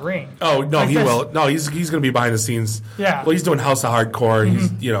die in the ring. Oh no, he will. No, he's going to be behind the scenes. Yeah. Well, he's doing House of Hardcore.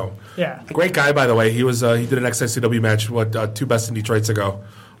 Mm-hmm. He's Yeah. Great guy, by the way. He was he did an XICW match 2 Best in Detroits ago.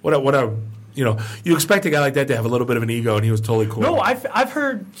 What a you expect a guy like that to have a little bit of an ego, and he was totally cool. No, I've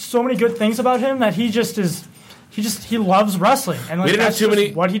heard so many good things about him that he just is. He loves wrestling, and like, that's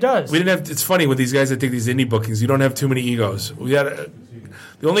just what he does. It's funny with these guys that take these indie bookings. You don't have too many egos. We had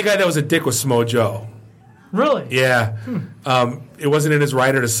the only guy that was a dick was Smo Joe. Really? Yeah. It wasn't in his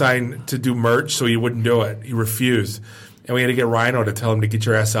rider to sign to do merch, so he wouldn't do it. He refused. And we had to get Rhino to tell him to get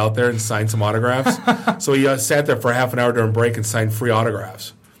your ass out there and sign some autographs. So he sat there for half an hour during break and signed free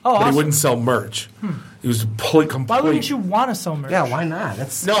autographs. Oh, but awesome. He wouldn't sell merch. He was complete. Why wouldn't you want to sell merch? Yeah, why not?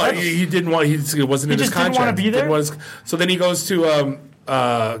 He didn't want. It wasn't in his contract. Didn't want to be there. So then he goes to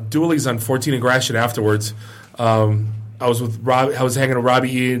Dooley's on 14 and Gratiot afterwards. I was with Rob. I was hanging with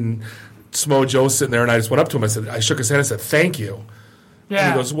Robbie E. and Smo Joe sitting there, and I just went up to him. I shook his hand and said, "Thank you." Yeah.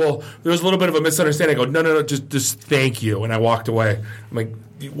 And he goes, "Well, there was a little bit of a misunderstanding." I go, "No, just thank you." And I walked away. I'm like,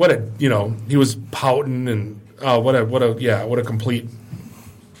 "What a he was pouting and what a complete."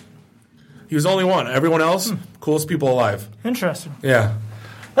 He was the only one. Everyone else, coolest people alive. Interesting. Yeah.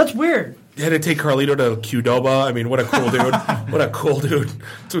 That's weird. You had to take Carlito to Qdoba. I mean, what a cool dude. What a cool dude.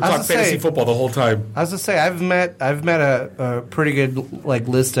 To talk fantasy football the whole time. I was going to say, I've met a pretty good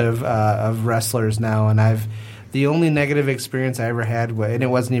list of wrestlers now, and the only negative experience I ever had, and it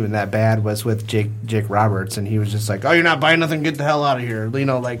wasn't even that bad, was with Jake Roberts, and he was just like, "Oh, you're not buying nothing, get the hell out of here,"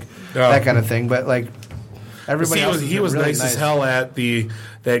 that kind of thing. But everybody else, he was really nice as hell at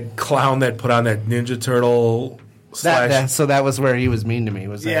that clown that put on that Ninja Turtle. So that was where he was mean to me.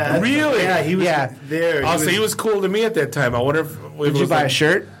 Was that really? Yeah, he was there. Also, he was cool to me at that time. I wonder if did you buy a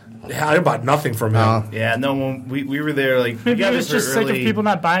shirt? Yeah, I bought nothing from him. Yeah, no, we were there maybe he was just sick of people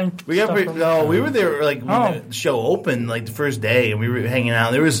not buying. We were there when the show opened, the first day, and we were hanging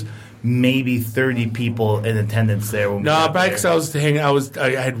out. There was maybe 30 people in attendance there. Because I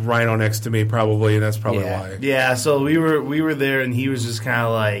had Rhino next to me probably, and that's probably why. Yeah, so we were there, and he was just kind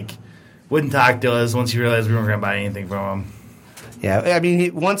of wouldn't talk to us once he realized we weren't going to buy anything from him. Yeah, I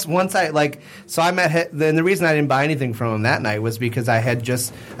mean, once I met him. Then the reason I didn't buy anything from him that night was because I had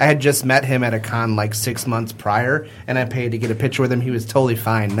just met him at a con 6 months prior, and I paid to get a picture with him. He was totally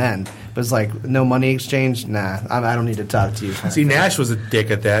fine then. But it's no money exchange. Nah, I don't need to talk to you. See, Nash was a dick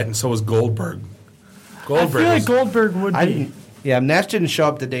at that, and so was Goldberg. I feel like Goldberg would be. Yeah, Nash didn't show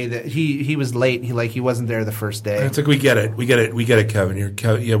up the day that he was late. He wasn't there the first day. It's we get it, Kevin. We get it. We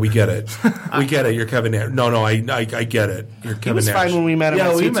get it. You're Kevin Nash. No, I get it. You're Kevin Nash. He was fine when we met him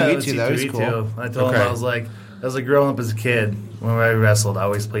at we met C2E2, though. He was cool. I told him, I was like growing up as a kid, when I wrestled, I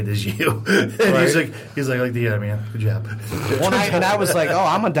always played as you. And right. he's like, yeah, man, good job. And I was like, oh,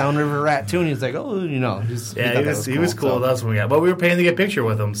 I'm a downriver rat too. And he's like, oh, he was cool. That's when we got. But we were paying to get a picture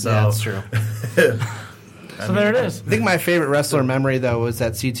with him. So yeah, that's true. So there it is. I think my favorite wrestler memory, though, was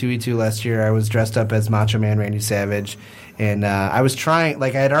at C2E2 last year. I was dressed up as Macho Man Randy Savage, and I was trying, I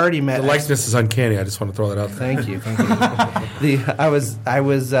had already met... The likeness is uncanny. I just want to throw that out there. Thank you.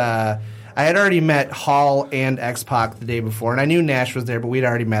 I had already met Hall and X-Pac the day before, and I knew Nash was there, but we'd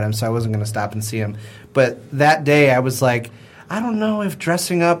already met him, so I wasn't going to stop and see him. But that day, I was like, I don't know if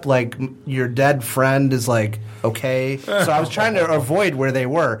dressing up like your dead friend is okay. So I was trying to avoid where they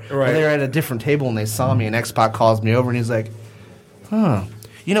were. Right. But they were at a different table and they saw me, and X-Pac calls me over and he's like, huh.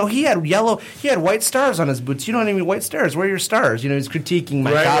 He had white stars on his boots. You don't have any white stars. Where are your stars? He's critiquing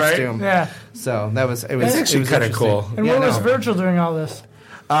my costume. Right. Yeah. So That's actually kind of cool. And where was Virgil during all this?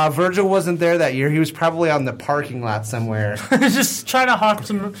 Virgil wasn't there that year. He was probably on the parking lot somewhere. Just trying to hawk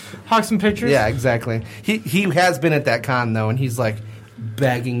some pictures? Yeah, exactly. He has been at that con, though, and he's,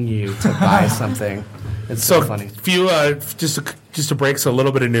 begging you to buy something. It's so funny. Just to break a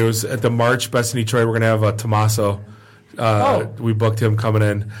little bit of news, at the March Best in Detroit, we're going to have Tommaso. We booked him coming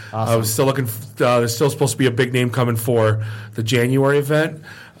in. Awesome. I was still looking. There's still supposed to be a big name coming for the January event.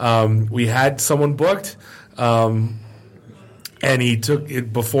 We had someone booked. And he took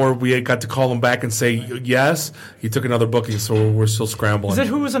it before we got to call him back and say yes. He took another booking, so we're still scrambling. Is it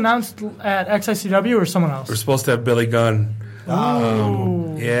who was announced at XICW or someone else? We're supposed to have Billy Gunn.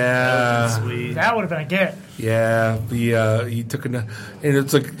 Oh, yeah, Sweet. that would have been a get. Yeah, he took and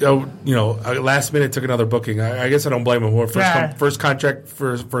it's last minute took another booking. I guess I don't blame him. First contract,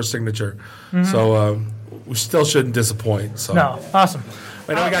 first signature. Mm-hmm. So we still shouldn't disappoint. So no, awesome.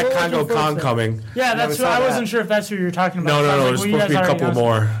 I know we got Congo Kong coming. Yeah, that's who, I wasn't sure if that's who you're talking about. No. There's supposed to be a couple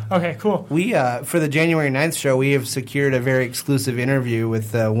more. Okay, cool. We for the January 9th show, we have secured a very exclusive interview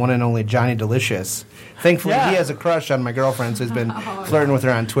with the one and only Johnny Delicious. Thankfully, he has a crush on my girlfriend, so he's been flirting with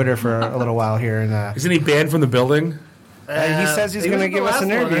her on Twitter for a little while here. And isn't he banned from the building? He says he's going to give us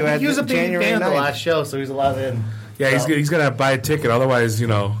an interview at he was a big January fan 9th. of the last show, so he's allowed in. Yeah, he's going to buy a ticket. Otherwise, We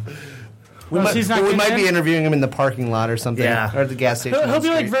might be interviewing him in the parking lot or something. Yeah. Or at the gas station. He'll be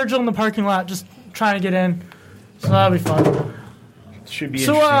like Virgil in the parking lot, just trying to get in. So that'll be fun. Should be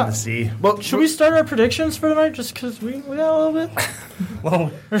interesting to see. Well, should we start our predictions for tonight? Just because we got a little bit.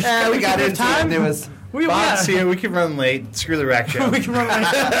 Well, we got into time. There was Bots here. We can run late. Screw the rack show. We can run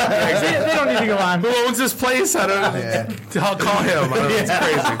late. They don't need to go on. Who owns this place? I don't know. I'll call him. It's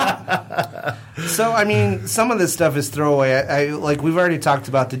crazy. So, I mean, some of this stuff is throwaway. We've already talked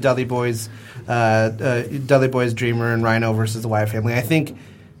about the Dudley Boys, Dreamer and Rhino versus the Wyatt family. I think.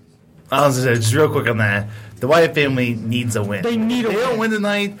 I was going to say, just real quick on that. The Wyatt family needs a win. They need a win. If they don't win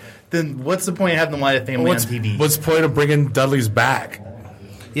tonight, then what's the point of having the Wyatt family on TV? What's the point of bringing Dudley's back?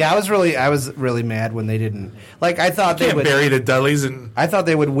 Yeah, I was really mad when they didn't. I thought they would bury the Dudleys, and I thought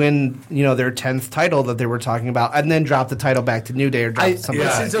they would win, their 10th title that they were talking about, and then drop the title back to New Day or drop something.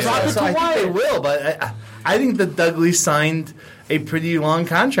 I think they will, but I think the Dudleys signed a pretty long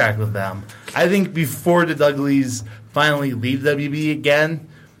contract with them. I think before the Dudleys finally leave WB again,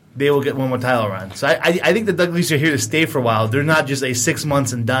 they will get one more title run. So I think the Dudleys are here to stay for a while. They're not just a 6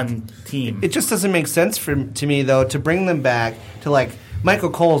 months and done team. It just doesn't make sense to me though to bring them back to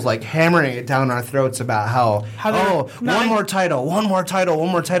Michael Cole's hammering it down our throats about how one more title,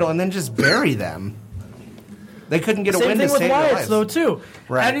 and then just bury them. They couldn't get a win to save their lives. Same thing with Wyatt's though too.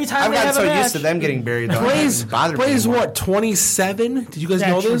 Right. Anytime I've they gotten have so a match, used to them getting buried. Plays what, 27? Did you guys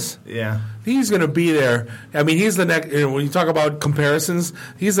know true. this? Yeah. He's going to be there. I mean, he's the next. When you talk about comparisons,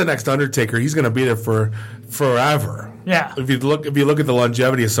 he's the next Undertaker. He's going to be there for forever. Yeah. If you look at the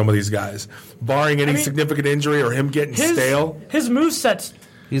longevity of some of these guys, barring any significant injury or him getting stale, his moveset's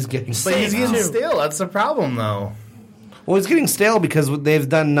he's getting But he's getting too. stale. That's the problem, though. Well, he's getting stale because they've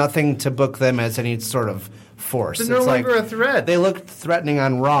done nothing to book them as any sort of force. They're no longer a threat. They look threatening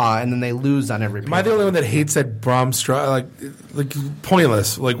on Raw, and then they lose on every. Am I the only one that hates that Braun Strowman?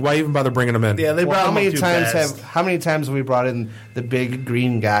 Pointless. Why even bother bringing him in? Yeah, they brought how many him up too times fast. how many times have we brought in the big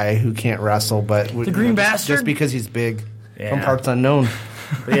green guy who can't wrestle, but The green bastard? just because he's big from Yeah. parts unknown.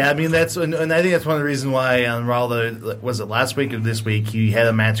 But yeah, I mean and I think that's one of the reasons why on Raw, was it last week or this week, he had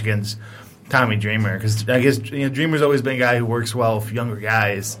a match against Tommy Dreamer, because I guess Dreamer's always been a guy who works well with younger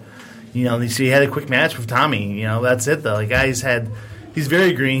guys. So he had a quick match with Tommy. That's it though. He's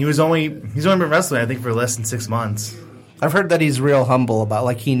very green. He's only been wrestling I think for less than 6 months. I've heard that he's real humble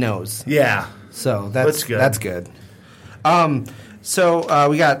about he knows. Yeah, So that's good. That's good. So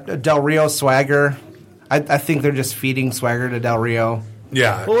we got Del Rio Swagger. I think they're just feeding Swagger to Del Rio.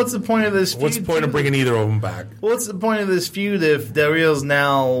 Yeah. Well, what's the point of this feud? What's the point of bringing either of them back? Well, what's the point of this feud if Del Rio's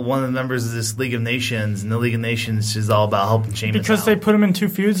now one of the members of this League of Nations, and the League of Nations is all about helping Sheamus because out? they put him in 2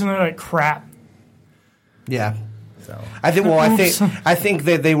 feuds and they're like crap. Yeah. So I think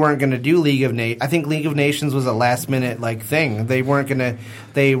that they weren't going to do League of Nations. I think League of Nations was a last minute thing. They weren't going to.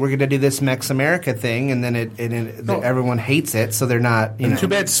 They were going to do this Mex America thing, and then everyone hates it, so they're not. Too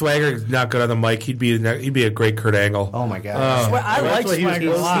bad Swagger's not good on the mic. He'd be a great Kurt Angle. Oh my god! I like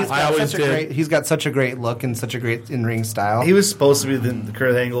Swagger a lot. I always did. He's got such a great look and such a great in ring style. He was supposed to be the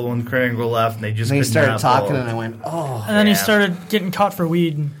Kurt Angle when Kurt Angle left, and they just. And he started talking, and I went, oh. And then he started getting caught for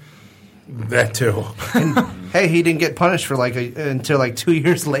weed. That too. Hey, he didn't get punished for until 2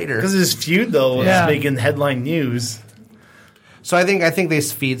 years later. Because his feud though was making headline news. So I think they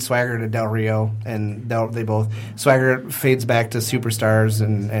feed Swagger to Del Rio, and they both Swagger fades back to Superstars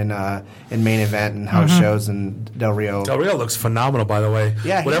and main event and house shows, and Del Rio looks phenomenal, by the way.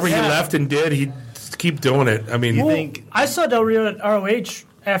 Yeah, whatever he left and did, he'd keep doing it. I mean, I saw Del Rio at ROH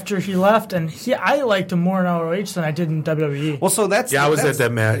after he left, and I liked him more in ROH than I did in WWE. Well, so I was at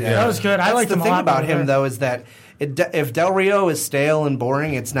that match. Yeah, that was good. I liked him a lot. The thing about him though is that if Del Rio is stale and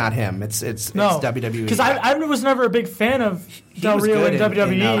boring, it's not him. It's WWE. Because I was never a big fan of Del Rio in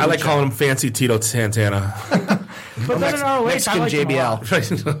WWE. I like calling him Fancy Tito Santana. But then in ROH, Mexican I liked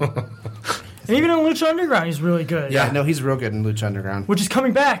JBL. And even in Lucha Underground, he's really good. Yeah, no, he's real good in Lucha Underground, which is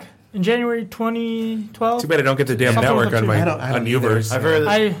coming back in January 2012. Too bad I don't get the damn network on on Uverse. I've heard.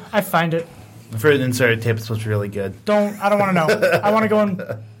 I find it. I've heard Insider Tips was really good. I don't want to know. I want to go in.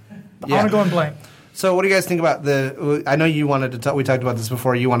 I want to go in blank. So, what do you guys think about I know you wanted to talk. We talked about this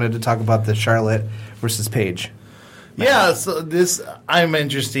before. You wanted to talk about the Charlotte versus Paige. Yeah, so I'm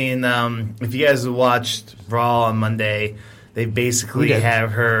interesting. If you guys watched Raw on Monday, they basically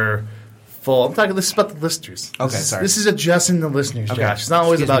have her full. I'm talking. This is about the listeners. Okay, sorry. This is addressing the listeners, okay. Josh. It's not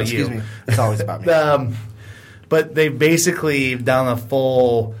always about you. Excuse me. It's always about me. But they basically done a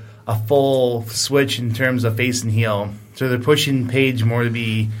full switch in terms of face and heel. So they're pushing Paige more to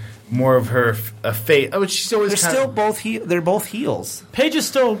be more of her face. She's always they're both heels. Paige is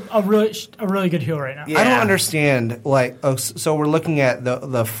still a really good heel right now. Yeah. I don't understand. So we're looking at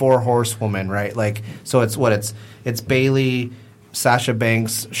the four horsewomen, right? So it's Bayley, Sasha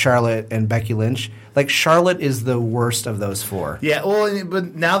Banks, Charlotte, and Becky Lynch. Charlotte is the worst of those four. Yeah, well,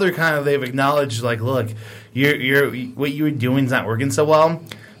 but now they've acknowledged look, you're what you were doing is not working so well.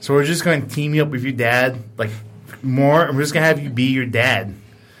 So we're just going to team you up with your dad, more, and we're just going to have you be your dad.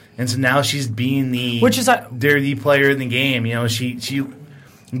 And so now she's being the dirty player in the game. She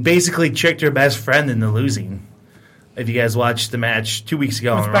basically tricked her best friend into losing. If you guys watched the match 2 weeks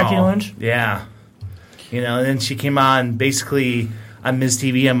ago with Becky Lynch, yeah, and then she came on basically on Miz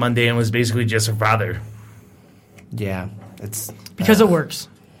TV on Monday and was basically just her father. Yeah, it's because it works.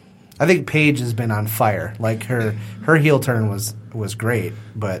 I think Paige has been on fire. Her heel turn was great,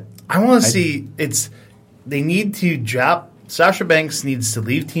 but I want to see they need to drop. Sasha Banks needs to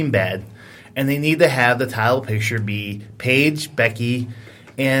leave Team Bad, and they need to have the title picture be Paige, Becky,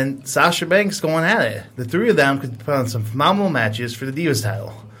 and Sasha Banks going at it. The three of them could put on some phenomenal matches for the Divas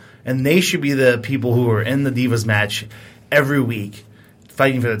title, and they should be the people who are in the Divas match every week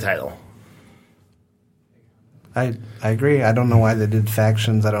fighting for the title. I agree. I don't know why they did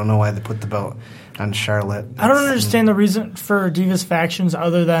factions. I don't know why they put the belt on Charlotte. I don't understand the reason for Divas factions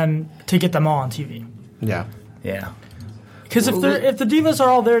other than to get them all on TV. Yeah. Yeah. Because if the Divas are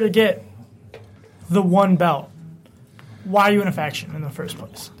all there to get the one belt, why are you in a faction in the first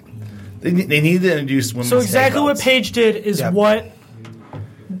place? They need to introduce women's. So exactly what Paige did is what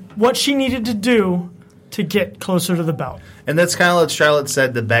she needed to do to get closer to the belt. And that's kind of what Charlotte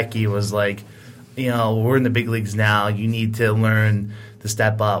said to Becky was we're in the big leagues now. You need to learn to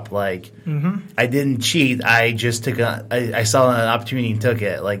step up. I didn't cheat. I just I saw an opportunity and took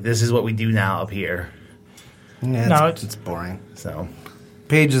it. This is what we do now up here. Yeah, it's boring. So,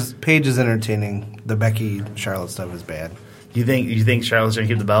 Paige is entertaining. The Becky Charlotte stuff is bad. You think Charlotte's gonna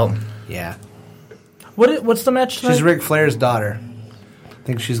keep the belt? Yeah. What's the match tonight? She's Ric Flair's daughter. I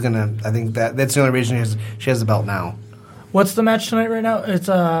think she's gonna. I think that's the only reason she has the belt now. What's the match tonight right now? It's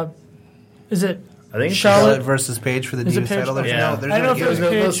is it? I think Charlotte versus Paige for the Divas title. There's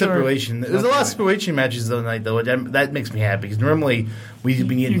no separation. There's a lot of separation matches tonight, though. That makes me happy because normally we've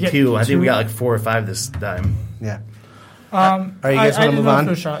been getting two. I think we got 4 or 5 this time. Yeah. Are you guys want to move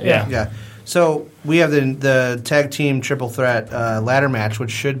on? Yeah. So we have the tag team triple threat ladder match,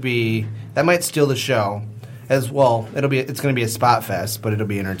 which that might steal the show as well. It's going to be a spot fest, but it'll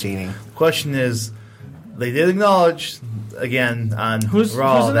be entertaining. The question is, they did acknowledge again on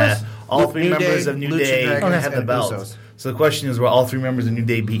Raw that all three members of New Day have the belts. So the question is, will all 3 members of New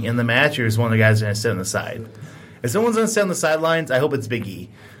Day be in the match, or is one of the guys going to sit on the side? If someone's going to sit on the sidelines, I hope it's Big E.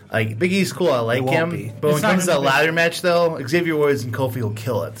 Big E's cool. I like him. But when it comes to a ladder match, though, Xavier Woods and Kofi will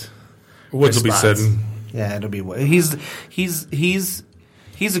kill it. Woods will be sitting. Yeah, it'll be. He's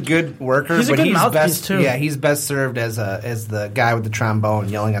a good worker, he's a but good he's mouthpiece best. too. Yeah, he's best served as the guy with the trombone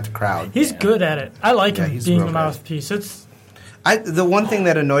yelling at the crowd. He's good at it. I like him being the mouthpiece. The one thing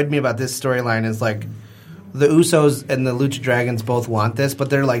that annoyed me about this storyline is like the Usos and the Lucha Dragons both want this, but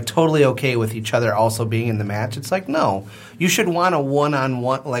they're like totally okay with each other also being in the match. It's like, no, you should want a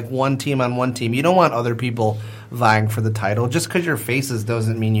one-on-one, like one team on one team. You don't want other people vying for the title. Just because you're faces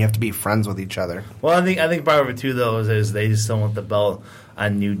doesn't mean you have to be friends with each other. Well, I think part of it too, though, is they just don't want the belt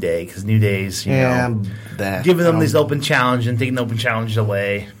on New Day because New Day's giving them these open challenge and taking the open challenge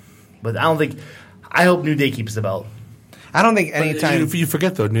away. But I hope New Day keeps the belt. I don't think anytime you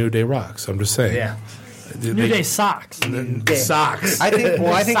forget though, New Day rocks. I'm just saying. Yeah. New Day socks. Socks. I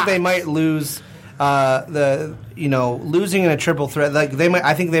think they might lose losing in a triple threat. Like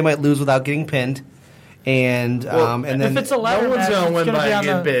I think they might lose without getting pinned. And then if it's a ladder no one's match, going to win gonna by be on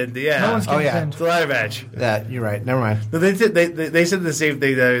getting pinned. Yeah. No one's getting pinned. It's a ladder match. Yeah, you're right. Never mind. They said the same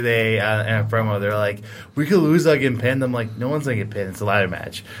thing the other day in a promo. They're like, we could lose without getting pinned. I'm like, no one's going to get pinned. It's a ladder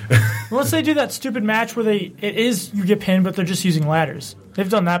match. Unless they do that stupid match where you get pinned, but they're just using ladders. They've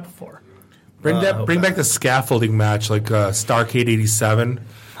done that before. Bring back the scaffolding match like Starrcade '87.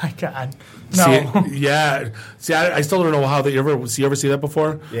 My God, no. See, I still don't know how they ever see that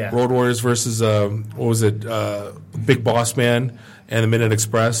before. Yeah. Road Warriors versus what was it? Big Boss Man and the Midnight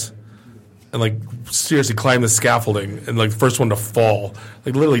Express, and like seriously climb the scaffolding and like the first one to fall.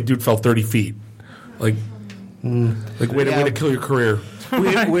 Like literally, dude fell 30 feet. Like way to kill your career.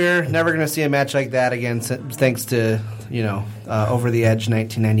 We're never going to see a match like that again, thanks to Over the Edge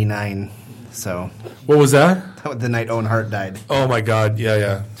 1999. So what was that? The night Owen Hart died. Oh my God!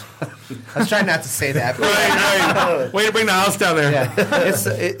 Yeah. I was trying not to say that. Right. Way to bring the house down there. Yeah.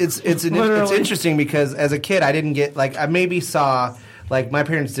 It's interesting because as a kid I didn't get I maybe saw my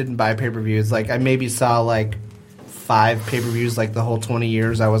parents didn't buy pay-per-views. I maybe saw 5 pay-per-views the whole 20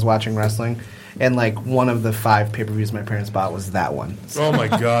 years I was watching wrestling. And one of the 5 pay-per-views my parents bought was that one. So. Oh my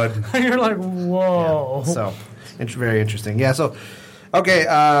God! You're like, whoa. Yeah. So it's very interesting. Yeah. So. Okay,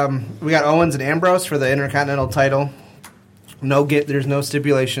 we got Owens and Ambrose for the Intercontinental title. There's no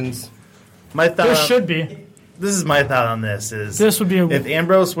stipulations. My thought there should be. This is my thought on this. This would be if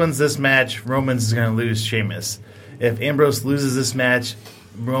Ambrose wins this match, Roman's is going to lose Sheamus. If Ambrose loses this match,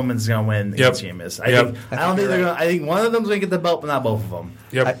 Roman's going to win against Sheamus. I think one of them's going to get the belt, but not both of them.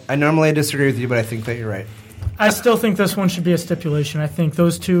 Yep. I normally disagree with you, but I think that you're right. I still think this one should be a stipulation. I think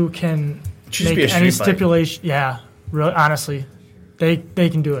those two can make any stipulation. Yeah, really, honestly. They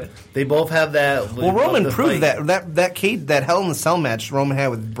can do it. They both have that. Well, Roman proved that Hell in the Cell match Roman had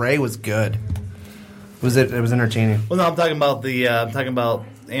with Bray was good. It was entertaining. Well, no, I'm talking about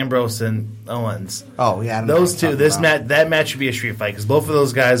Ambrose and Owens. Oh yeah, those two. That match should be a street fight because both of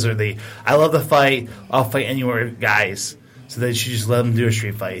those guys are the I love the fight. I'll fight anywhere guys. So they should just let them do a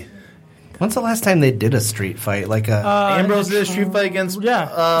street fight. When's the last time they did a street fight? Ambrose did a street fight against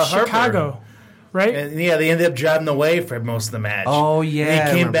Chicago. Harper. Right? And they ended up driving away for most of the match. Oh yeah,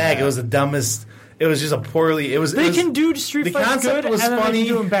 and he came back. That. It was the dumbest. It was just a poorly. They can do street fights good, was and then funny, they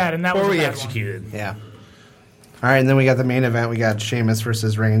can do them bad, and that was poorly executed. Yeah. All right, and then we got the main event. We got Sheamus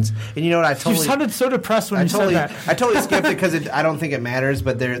versus Reigns. And you know what? You sounded so depressed when you said that. I totally skipped it because I don't think it matters.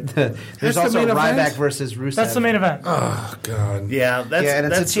 But there's also Ryback versus Rusev. That's the main event. Oh God. Yeah,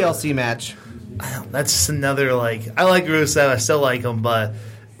 and it's a TLC match. That's just another I like Rusev. I still like him, but.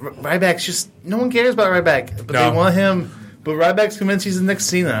 Ryback's just no one cares about Ryback, but they want him. But Ryback's convinced he's the next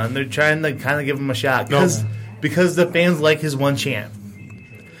Cena, and they're trying to kind of give him a shot because the fans like his one chant.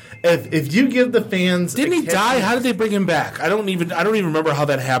 If you give the fans, didn't he die? How did they bring him back? I don't even remember how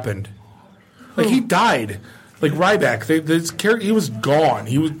that happened. He died. Ryback, he was gone.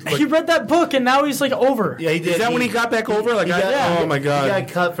 He read that book and now he's over. Yeah, he did. Is that when he got back over? Oh my God! He got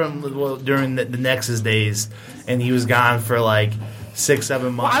cut from during the Nexus days, and he was gone for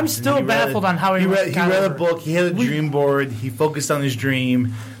 6-7 months. Well, I'm still baffled on how he read a book. He had a dream board. He focused on his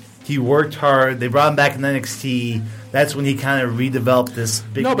dream. He worked hard. They brought him back in NXT. That's when he kind of redeveloped this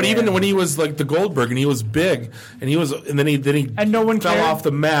big. No, but even when he was the Goldberg and he was big and then he and no one fell off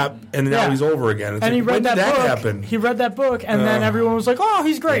the map and now he's over again. It's he read that book. Happen? He read that book and then everyone was like, "Oh,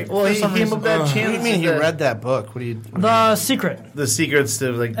 he's great." Well, he came up with that chance. What do you mean he read that book? The Secret. The Secret's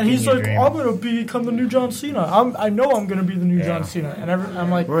to and he's like, "I'm going to become the new John Cena. I know I'm going to be the new John Cena." And I'm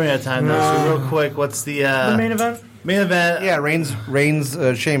like, "We're out of time though." So real quick, what's the main event? Main event. Yeah, Reigns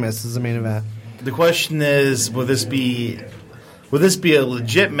Sheamus is the main event. The question is, will this be a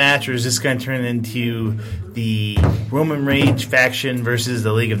legit match, or is this going to turn into the Roman Reigns faction versus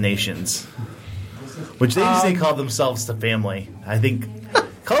the League of Nations? Which they call themselves the family. I think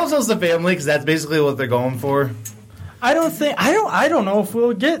Call themselves the family because that's basically what they're going for. I don't know if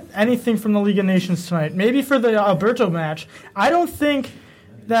we'll get anything from the League of Nations tonight. Maybe for the Alberto match. I don't think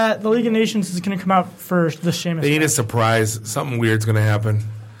that the League of Nations is going to come out for the Sheamus. They need a surprise. Something weird's going to happen.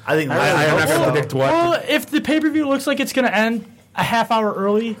 I think I'm not going to predict what. Well, if the pay-per-view looks like it's going to end a half hour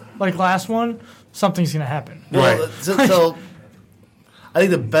early, like last one, something's going to happen. Well, right. So I think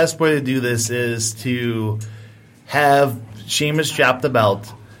the best way to do this is to have Sheamus drop the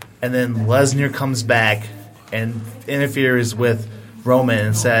belt, and then Lesnar comes back and interferes with Roman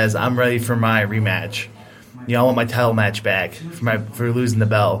and says, "I'm ready for my rematch. I want my title match back for losing the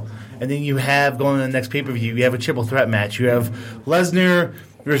belt." And then you have, going to the next pay-per-view, you have a triple threat match. You have Lesnar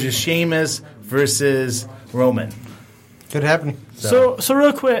versus Sheamus versus Roman. Could happen. So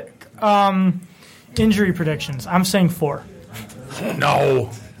real quick, injury predictions. I'm saying 4. No.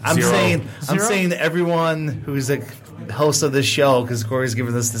 I'm saying that everyone who's a host of this show, because Corey's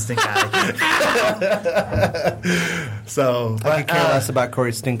giving us the stink eye. So I could care less about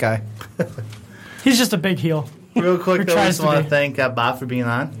Corey's stink eye. He's just a big heel. Real quick, though, I just want to thank Bob for being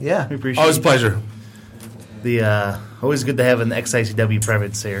on. Yeah. We appreciate it. Always a pleasure. Always good to have an ex-ICW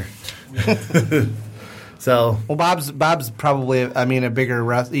presence here. So, well, Bob's probably, a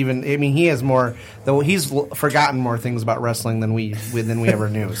bigger he has more, though he's forgotten more things about wrestling than we ever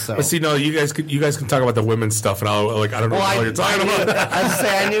knew. So, but see, no, you guys can talk about the women's stuff, and I don't know what you're talking about.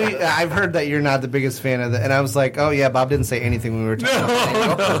 I've heard that you're not the biggest fan of it, and I was like, oh yeah, Bob didn't say anything when we were talking.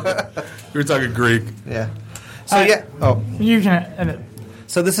 No. We were talking Greek. Yeah. So you can end it.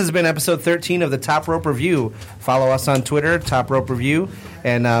 So this has been episode 13 of the Top Rope Review. Follow us on Twitter, Top Rope Review,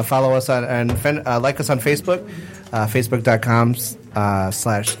 and follow us on and like us on Facebook,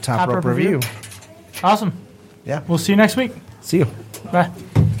 facebook.com/Top Rope Review. Awesome. Yeah. We'll see you next week. See you. Bye.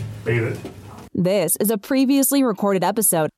 This is a previously recorded episode